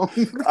strong?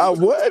 I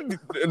would.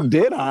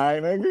 Did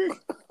I, nigga?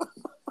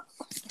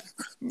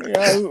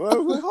 I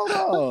was like, hold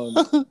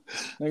on.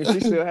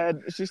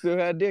 Nigga, she still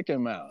had dick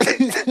in mouth.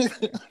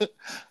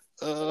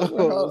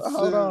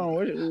 Hold on.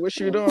 What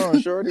you doing,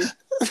 shorty?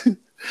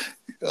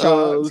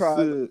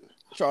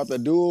 Try the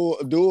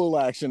dual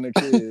action the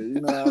kid.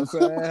 You know what I'm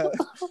saying?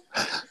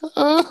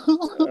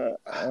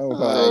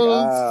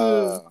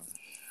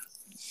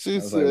 She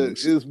said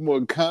it's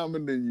more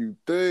common than you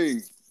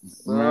think.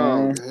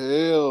 Bro,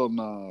 hell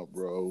nah,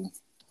 bro.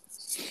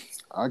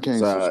 I can't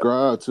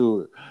subscribe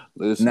to it.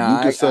 Listen, you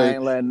can say I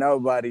ain't letting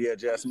nobody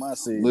adjust my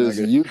seat.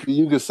 Listen, nigga.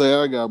 you can say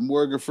I got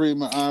Morgan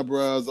Freeman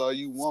eyebrows all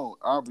you want.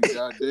 I'll be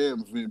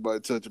goddamn if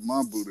anybody touching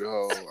my booty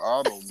hole.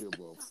 I don't give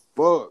a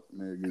fuck,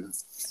 nigga.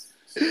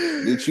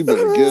 Bitch, you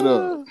better get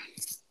up.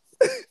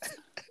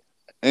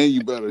 And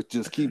you better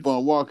just keep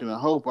on walking and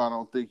hope I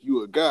don't think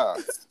you a guy.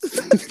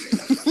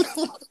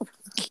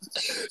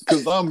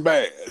 Cause I'm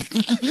bad.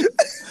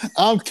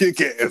 I'm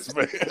kick-ass,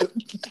 man.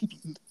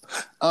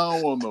 I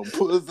don't want no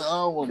pussy. I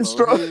don't want no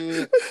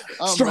head.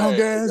 Strong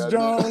ass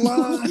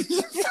jawline.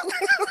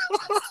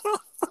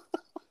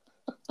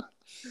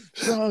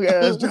 Strong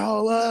ass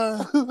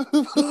jawline.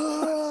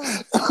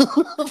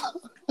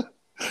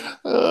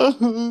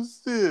 Oh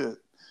shit.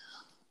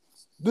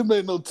 Them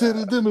ain't no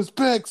titties, them is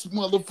pecs,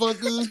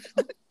 motherfucker.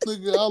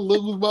 Nigga, I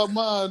lose my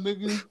mind,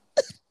 nigga.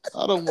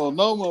 I don't want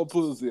no more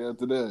pussy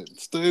after that.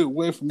 Stay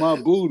away from my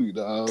booty,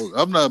 dog.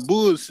 I'm not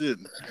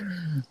bullshitting.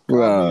 Call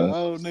me an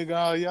old nigga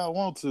all y'all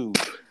want to.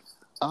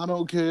 I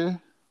don't care.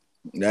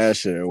 That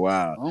shit,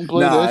 wow. I don't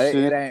play that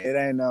shit. It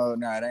ain't no,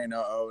 it ain't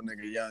no old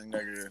nigga, young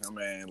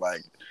nigga.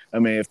 I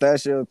mean, if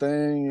that's your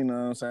thing, you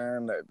know what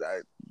I'm saying?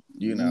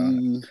 You know,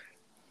 Mm,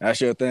 that's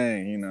your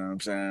thing, you know what I'm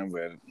saying?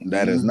 But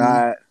that is mm-hmm.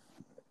 not,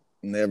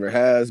 never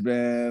has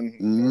been,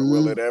 nor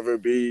will Mm-hmm. it ever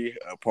be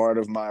a part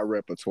of my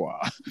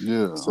repertoire.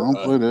 Yeah, I So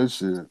don't play that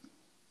shit.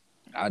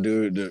 I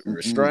do the Mm-mm.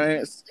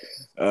 restraints.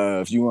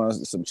 If you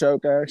want some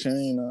choke action,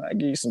 you know, I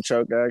give you some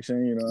choke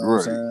action, you know what I'm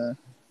Right, saying?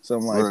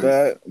 Something like right,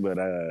 that. But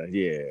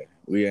yeah,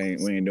 we ain't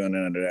doing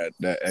none of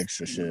that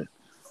extra shit.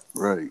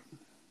 right.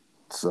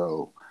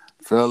 So,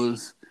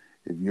 fellas,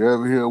 if you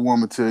ever hear a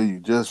woman tell you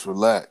just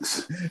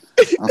relax,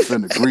 I'm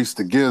finna grease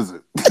the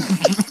gizzard.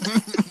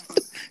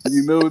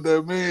 You know what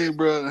that mean,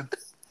 brother?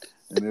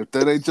 And if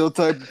that ain't your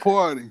type of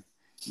party,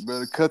 you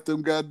better cut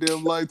them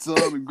goddamn lights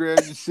on and grab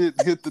your shit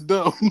and hit the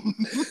door.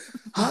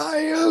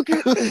 Hi,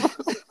 okay.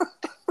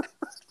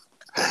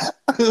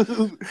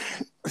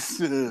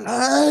 Shit.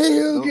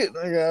 Hi, okay.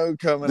 Don't-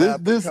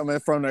 Nigga, this, coming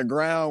from the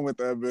ground with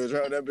that bitch.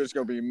 Oh, that bitch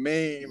gonna be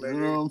mean, you nigga.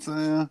 know what I'm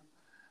saying?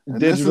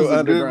 And this Digital is a good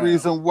underground.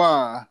 reason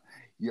why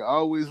you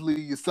always leave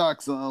your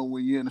socks on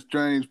when you're in a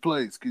strange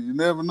place, because you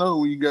never know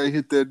when you gotta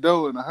hit that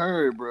door in a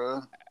hurry,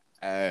 bro.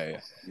 Hey,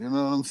 You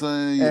know what I'm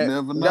saying? You and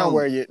never know.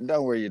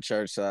 don't wear your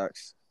church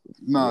socks,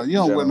 Nah, you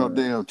don't wear no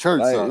gentlemen. damn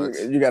church Like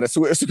socks. you got to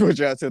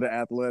switch out to the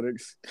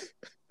athletics.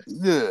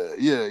 Yeah,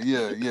 yeah,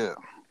 yeah, yeah.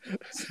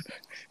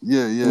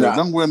 Yeah, yeah. Nah,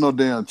 Don't wear no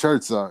damn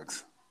church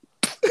socks.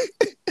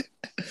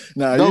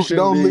 nah, you Don't shouldn't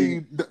don't be.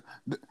 leave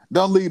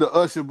don't leave the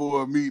usher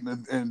boy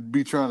meeting and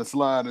be trying to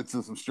slide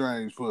into some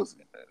strange pussy.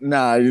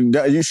 Nah,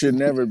 you should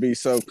never be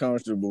so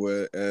comfortable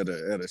at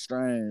a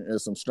strange at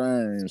some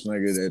strange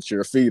nigga that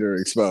your feet are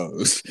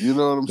exposed. You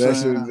know what I'm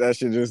saying? That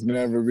should just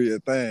never be a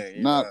thing.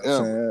 You know what Not I'm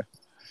ever. saying?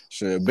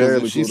 Should Because if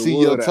barely she pull the see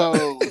your wood out.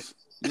 toes,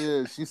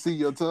 yeah, she see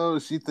your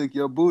toes, she think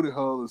your booty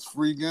hole is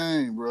free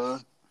game, bro.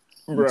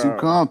 You too Bro,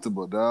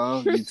 comfortable,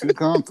 dog. You too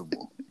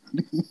comfortable.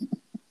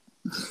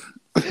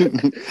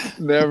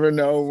 never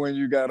know when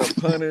you gotta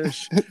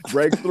punish,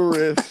 break the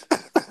wrist,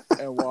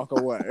 and walk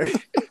away.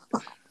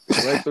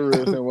 Break the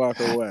wrist and walk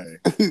away.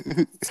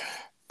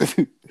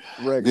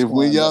 Rex If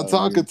when y'all Kwando,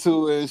 talking nigga.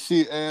 to her and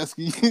she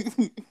asking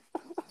you,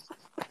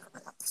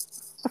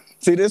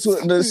 See, this is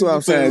what I'm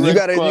you say saying. Rex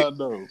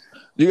Kwando.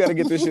 You got to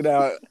get this shit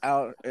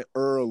out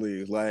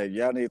early. Like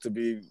y'all need to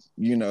be,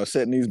 you know,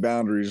 setting these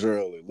boundaries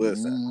early.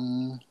 Listen,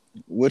 Mm,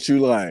 what you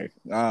like?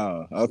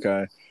 Oh,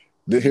 okay.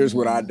 Here's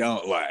what I mm,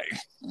 don't like.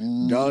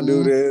 Don't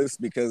do mm, this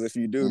because if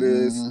you do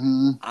this,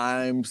 mm.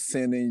 I'm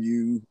sending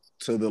you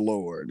to the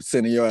Lord,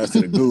 sending your ass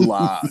to the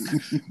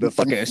gulag, the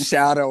fucking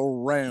shadow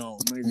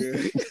realm,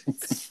 nigga.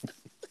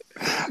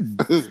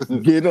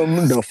 Get them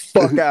the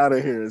fuck out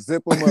of here.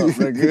 Zip them up,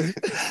 nigga.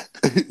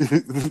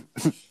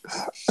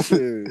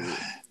 Shit.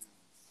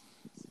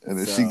 And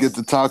if she get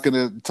So,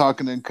 to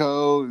talking in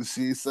code, and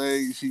she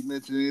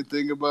mentioned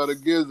anything about a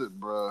gizzard,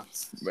 bro,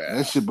 man.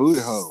 that's your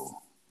booty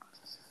hole.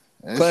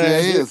 That's your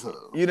Clarence,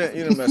 asshole. you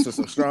didn't mess with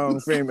some strong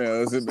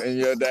females in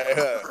your day,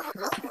 huh?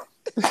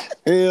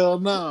 Hell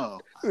no.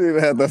 You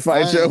didn't have to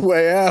fight I your ain't.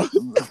 way out.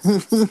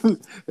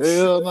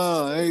 Hell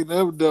no. I ain't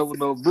never dealt with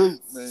no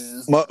brute,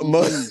 man.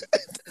 Most,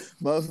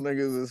 most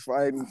niggas is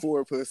fighting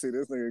for pussy.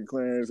 This nigga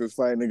Clarence is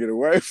fighting to get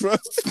away from.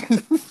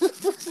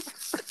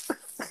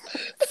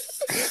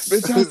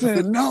 Bitch, I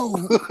said no.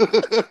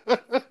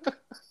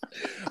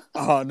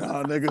 Oh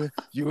no, nigga,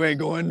 you ain't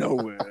going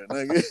nowhere,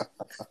 nigga.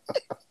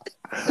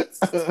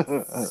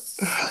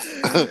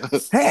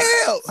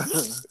 Help!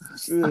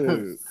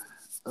 Shit.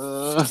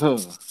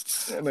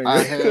 That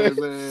I nigga, had,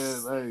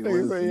 man. Hey,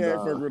 nigga say listen, you ain't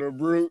fuck dog. with a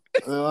brute.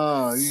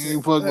 You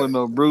ain't fucking with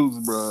no brutes,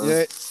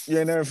 bro. You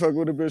ain't never fuck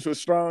with a bitch with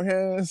strong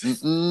hands.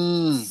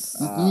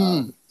 Mm-mm. Uh,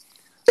 Mm-mm.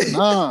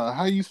 Nah,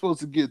 how you supposed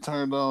to get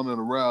turned on and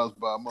aroused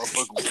by a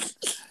motherfucker with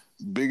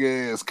big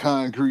ass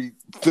concrete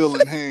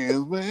filling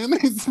hands, man?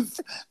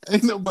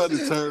 Ain't nobody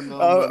turned on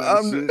by that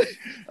I'm shit.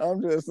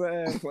 I'm just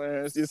saying,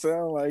 Clarence. You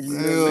sound like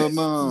Hell you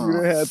no.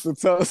 didn't have to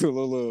tussle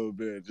a little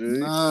bit, G.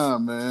 Nah,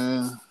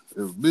 man. If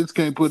a bitch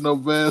can't put no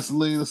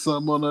Vaseline or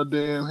something on her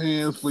damn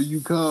hands for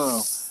you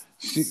come,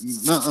 she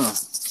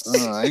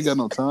I ain't got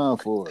no time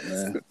for it,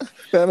 man.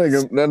 That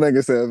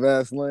nigga said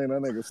Vaseline.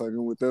 That nigga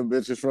fucking with them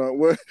bitches from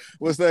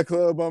what's that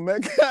club on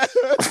Mecca?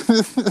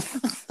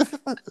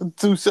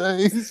 Touche.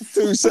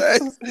 Touche.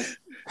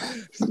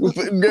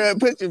 Girl,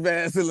 put your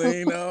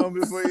Vaseline on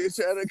before you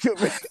try to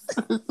come in.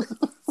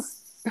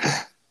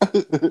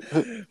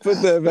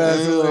 Put that Hell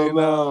Vaseline on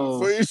no.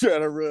 before you try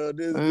to rub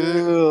this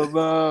bitch. Hell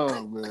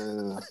no,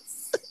 man.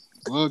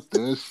 Fuck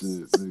that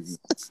shit, nigga.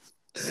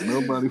 Ain't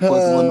nobody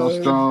fucking with no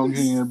strong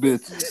hand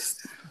bitches.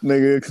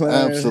 Nigga,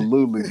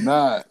 Absolutely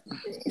not.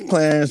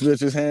 Clarence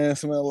bitch's hands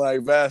smell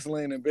like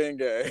Vaseline and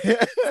Bengay.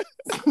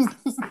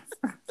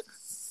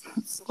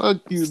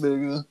 Fuck you,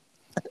 nigga.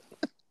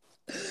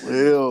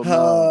 Hell no.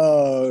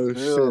 Oh Hell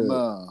shit.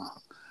 no.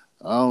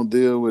 I don't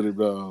deal with it,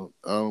 dog.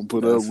 I don't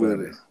put up That's with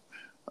funny. it.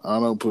 I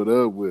don't put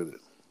up with it.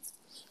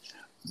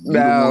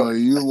 Now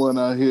You the one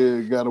out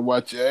here gotta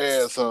watch your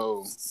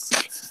asshole.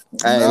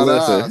 Hey, Not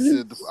I.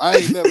 listen. I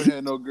ain't never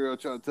had no girl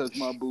try to touch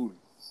my booty.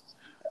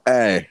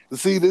 Hey,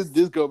 See, this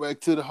go back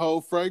to the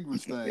whole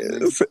fragrance thing,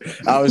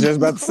 nigga. I was just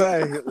about to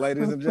say,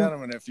 ladies and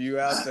gentlemen, if you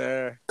out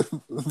there,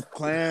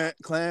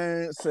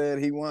 Clarence said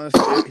he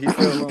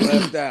feeling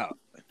left out.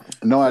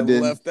 No, I Feeling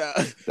didn't. left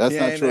out. That's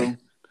not true.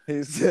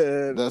 He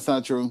said That's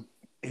not true.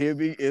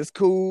 it's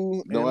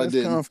cool No, and I it's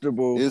didn't.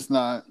 comfortable. It's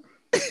not.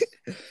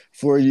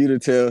 For you to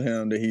tell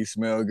him that he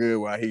smelled good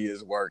while he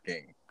is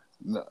working.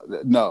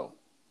 No.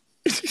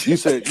 You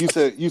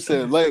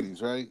said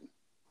ladies, right?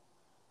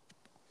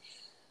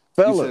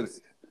 Fellas.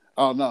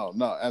 Oh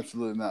no,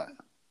 absolutely not.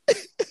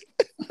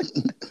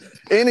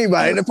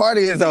 Anybody, the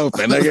party is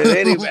open. Look at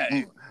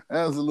anybody.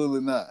 Absolutely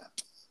not.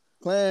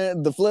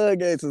 Clan, the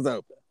floodgates is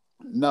open.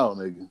 No,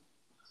 nigga.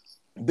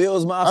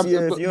 Bill's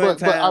Mafia, if you're in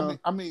town.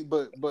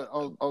 But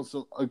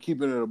also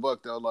keeping it a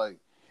buck though, like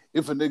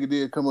if a nigga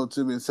did come up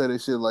to me and say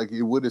that shit, like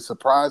it would have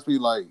surprised me.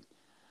 Like,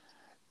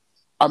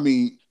 I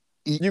mean,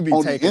 You be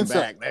on taken the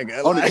inside, back,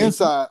 nigga. On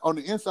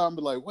the inside, I'm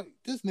be like, wait,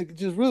 this nigga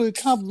just really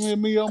complimented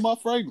me on my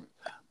fragrance.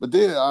 But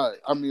then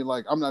I mean,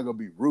 like, I'm not gonna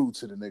be rude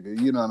to the nigga.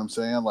 You know what I'm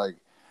saying? Like,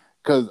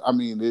 because I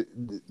mean,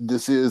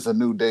 this is a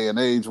new day and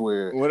age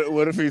where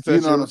what if he touched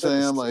you know your what I'm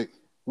saying? Like,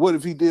 what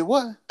if he did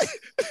what?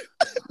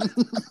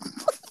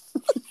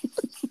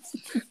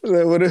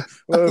 What if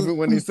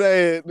when he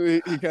said he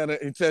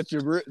touched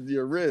your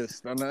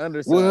wrist on the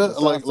underside? Well, the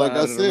like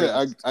I said,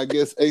 I I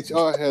guess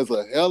HR has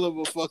a hell of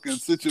a fucking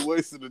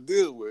situation to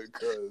deal with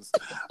because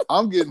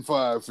I'm getting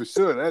fired for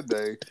sure that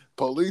day.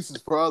 Police is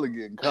probably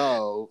getting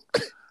called.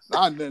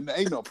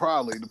 Ain't no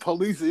probably. The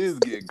police is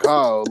getting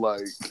called.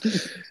 Like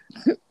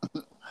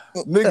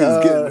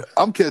niggas getting.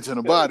 I'm catching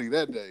a body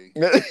that day.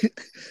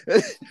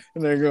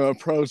 And they're gonna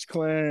approach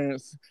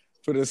Clarence,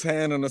 put his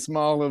hand on the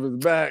small of his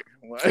back.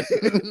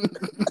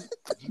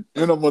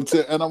 And I'm gonna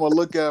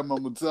look at him.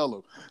 I'm gonna tell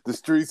him the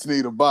streets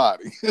need a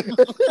body.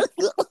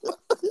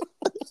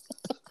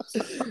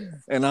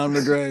 And I'm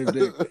the grave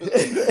digger.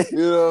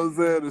 You know what I'm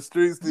saying? The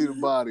streets need a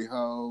body,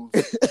 Holmes.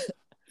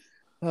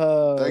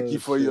 Thank you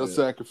for your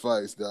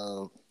sacrifice,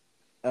 dog.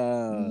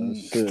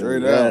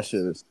 Straight out. That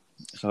shit is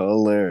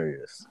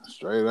hilarious.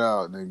 Straight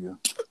out, nigga.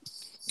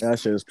 That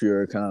shit is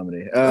pure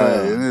comedy.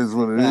 Hey, it is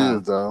what it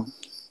is, dog.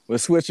 But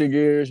switching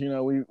gears, you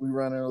know, we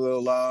running a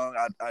little long.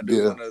 I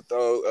do want to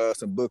throw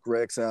some book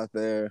recs out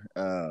there.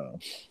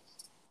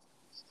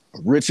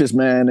 Richest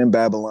Man in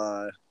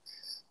Babylon.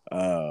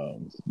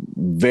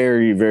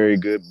 Very, very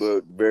good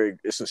book.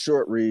 It's a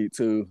short read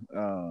too.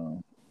 I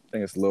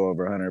think it's a little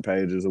over 100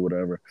 pages or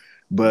whatever.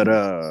 But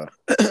a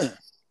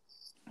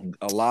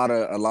lot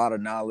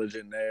of knowledge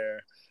in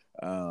there.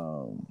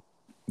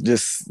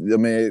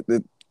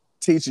 It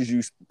teaches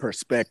you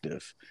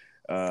perspective.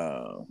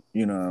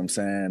 You know what I'm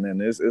saying?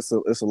 And it's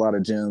a lot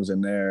of gems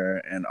in there.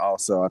 And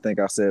also, I think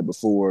I said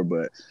before,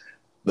 but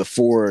The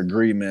Four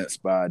Agreements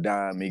by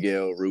Don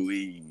Miguel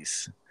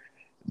Ruiz.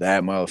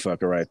 That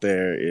motherfucker right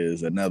there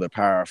is another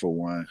powerful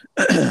one.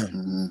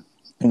 Mm-hmm.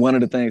 One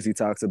of the things he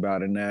talks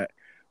about in that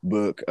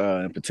book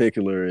in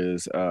particular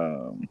is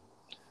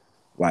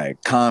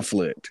like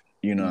conflict.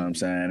 You know what I'm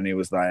saying? And he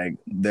was like,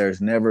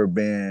 there's never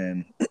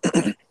been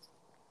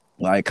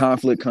like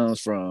conflict comes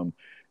from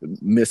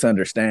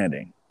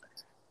misunderstanding.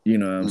 You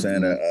know what I'm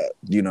saying?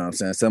 You know what I'm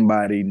saying?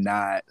 Somebody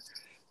not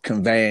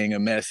conveying a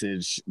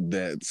message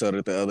so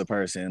that the other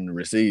person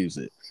receives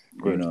it.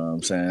 Right. You know what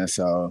I'm saying?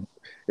 So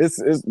it's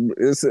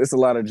a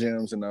lot of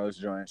gems in those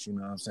joints. You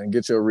know what I'm saying?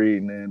 Get your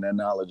reading in. That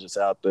knowledge is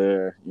out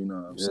there. You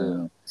know what I'm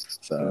saying?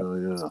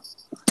 So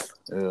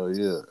hell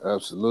yeah,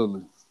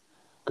 absolutely.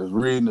 Because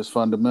reading is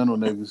fundamental,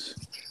 niggas.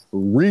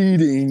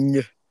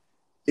 Reading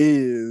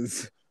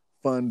is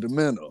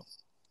fundamental.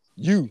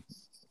 You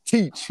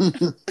teach.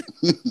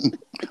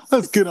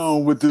 Let's get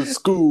on with this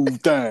school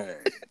thing.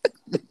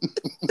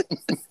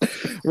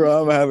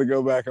 Bro, I'm gonna have to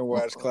go back and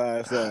watch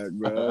Class Act,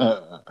 bro.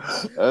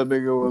 That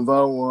nigga was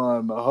on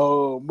one the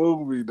whole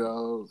movie,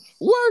 dog.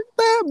 Work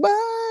that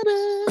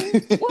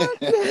body. Work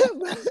that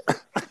body.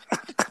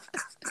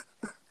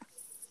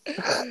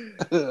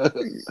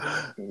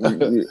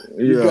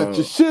 You got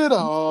your shit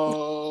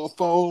off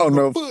on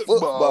the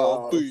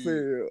football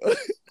field.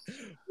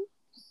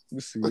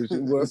 Let's see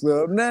what's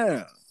up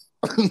now.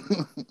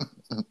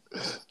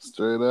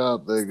 Straight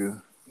up,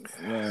 nigga.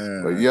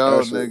 Man, but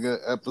yo, nigga,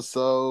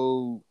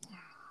 episode.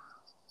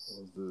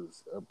 What's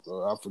this?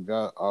 I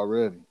forgot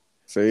already.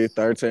 See,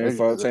 13,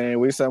 14.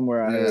 We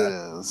somewhere out here.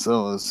 Yeah,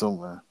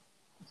 somewhere.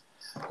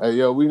 Hey,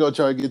 yo, we gonna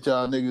try to get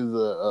y'all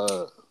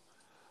niggas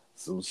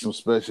some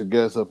special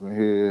guests up in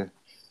here.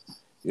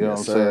 You know what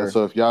I'm saying?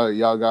 So if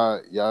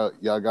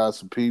y'all got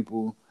some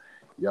people,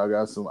 y'all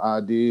got some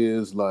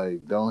ideas,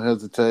 like don't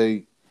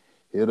hesitate.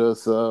 Hit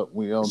us up.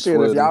 We on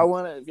Twitter. If y'all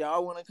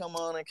wanna come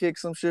on and kick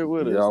some shit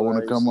with us. Y'all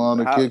wanna come on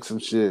and kick some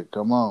shit.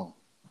 Come on.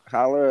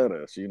 Holler at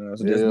us, you know.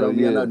 So just don't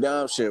be in no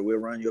dumb shit. We'll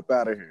run you up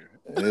out of here.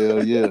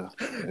 Hell yeah.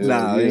 You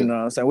know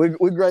what I'm saying?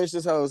 We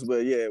gracious hosts,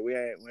 but yeah, we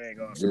ain't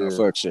going for no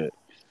fuck shit.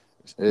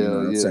 You know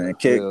what I'm saying?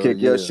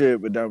 Kick your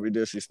shit, but don't be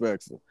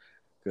disrespectful.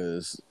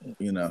 Cause,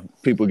 you know,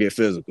 people get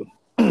physical.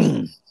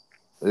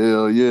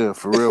 Hell yeah,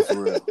 for real,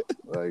 for real.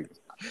 Like,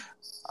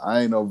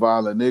 I ain't no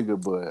violent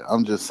nigga, but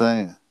I'm just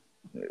saying.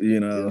 You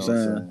know what You I'm know what I'm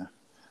saying? saying?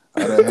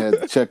 I done had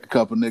to check a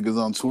couple niggas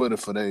on Twitter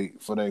for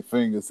they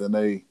fingers and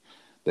they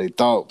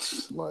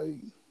thoughts. Like,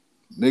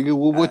 nigga,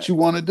 well, what you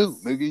want to do?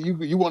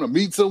 Nigga, you want to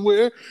meet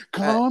somewhere?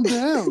 Calm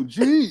down.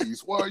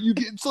 Jeez, why are you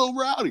getting so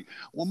rowdy?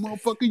 Well,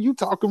 motherfucker, you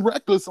talking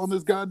reckless on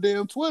this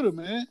goddamn Twitter,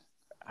 man.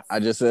 I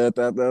just said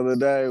that the other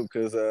day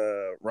because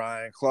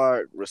Ryan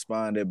Clark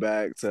responded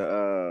back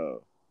to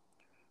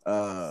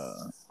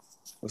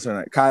what's her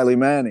name? Kylie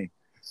Manning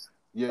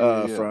Yeah,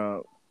 yeah, yeah.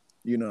 from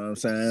you know what I'm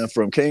saying,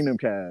 from Kingdom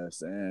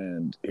Cast.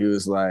 And he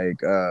was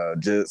like,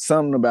 just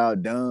something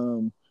about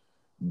dumb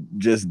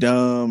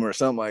or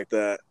something like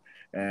that.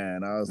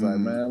 And I was like,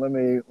 man,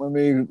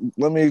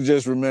 let me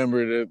just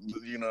remember that,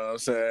 you know what I'm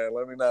saying?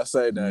 Let me not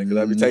say that because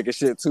I be Mm-hmm. taking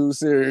shit too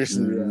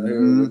seriously out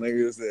here Mm-hmm. with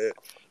niggas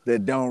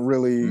that don't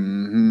really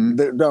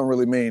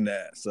Mm-hmm. mean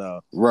that.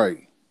 So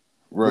Right.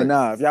 but Right.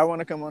 nah, if y'all want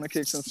to come on and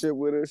kick some shit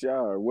with us,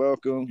 y'all are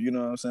welcome. You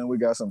know what I'm saying? We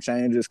got some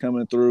changes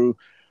coming through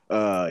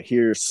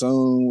here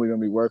soon. We're gonna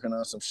be working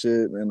on some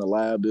shit in the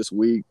lab this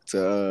week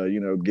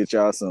to get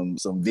y'all some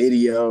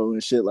video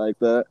and shit like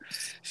that.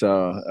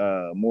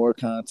 So more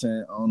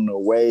content on the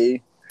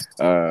way.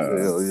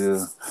 Hell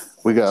yeah.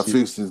 We gotta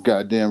fix this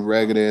goddamn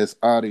ragged ass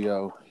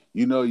audio.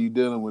 You know you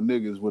dealing with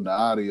niggas when the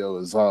audio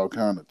is all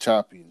kind of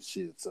choppy and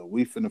shit. So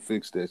we finna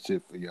fix that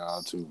shit for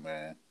y'all too,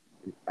 man.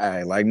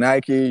 Hey, like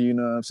Nike, you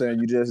know what I'm saying?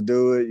 You just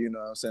do it, you know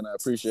what I'm saying? I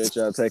appreciate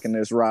y'all taking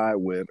this ride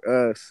with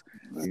us.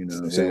 You know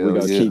what I'm saying? We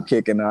Hell gonna yeah. keep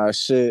kicking our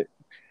shit.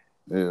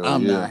 Hell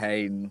I'm yeah. not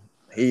hating.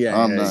 He ain't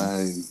I'm hating. not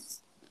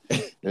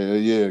hating. Hell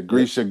yeah.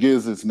 Grease your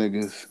gizzards,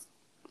 niggas.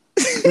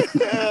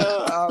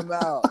 I'm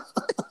out.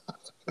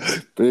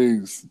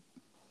 Peace.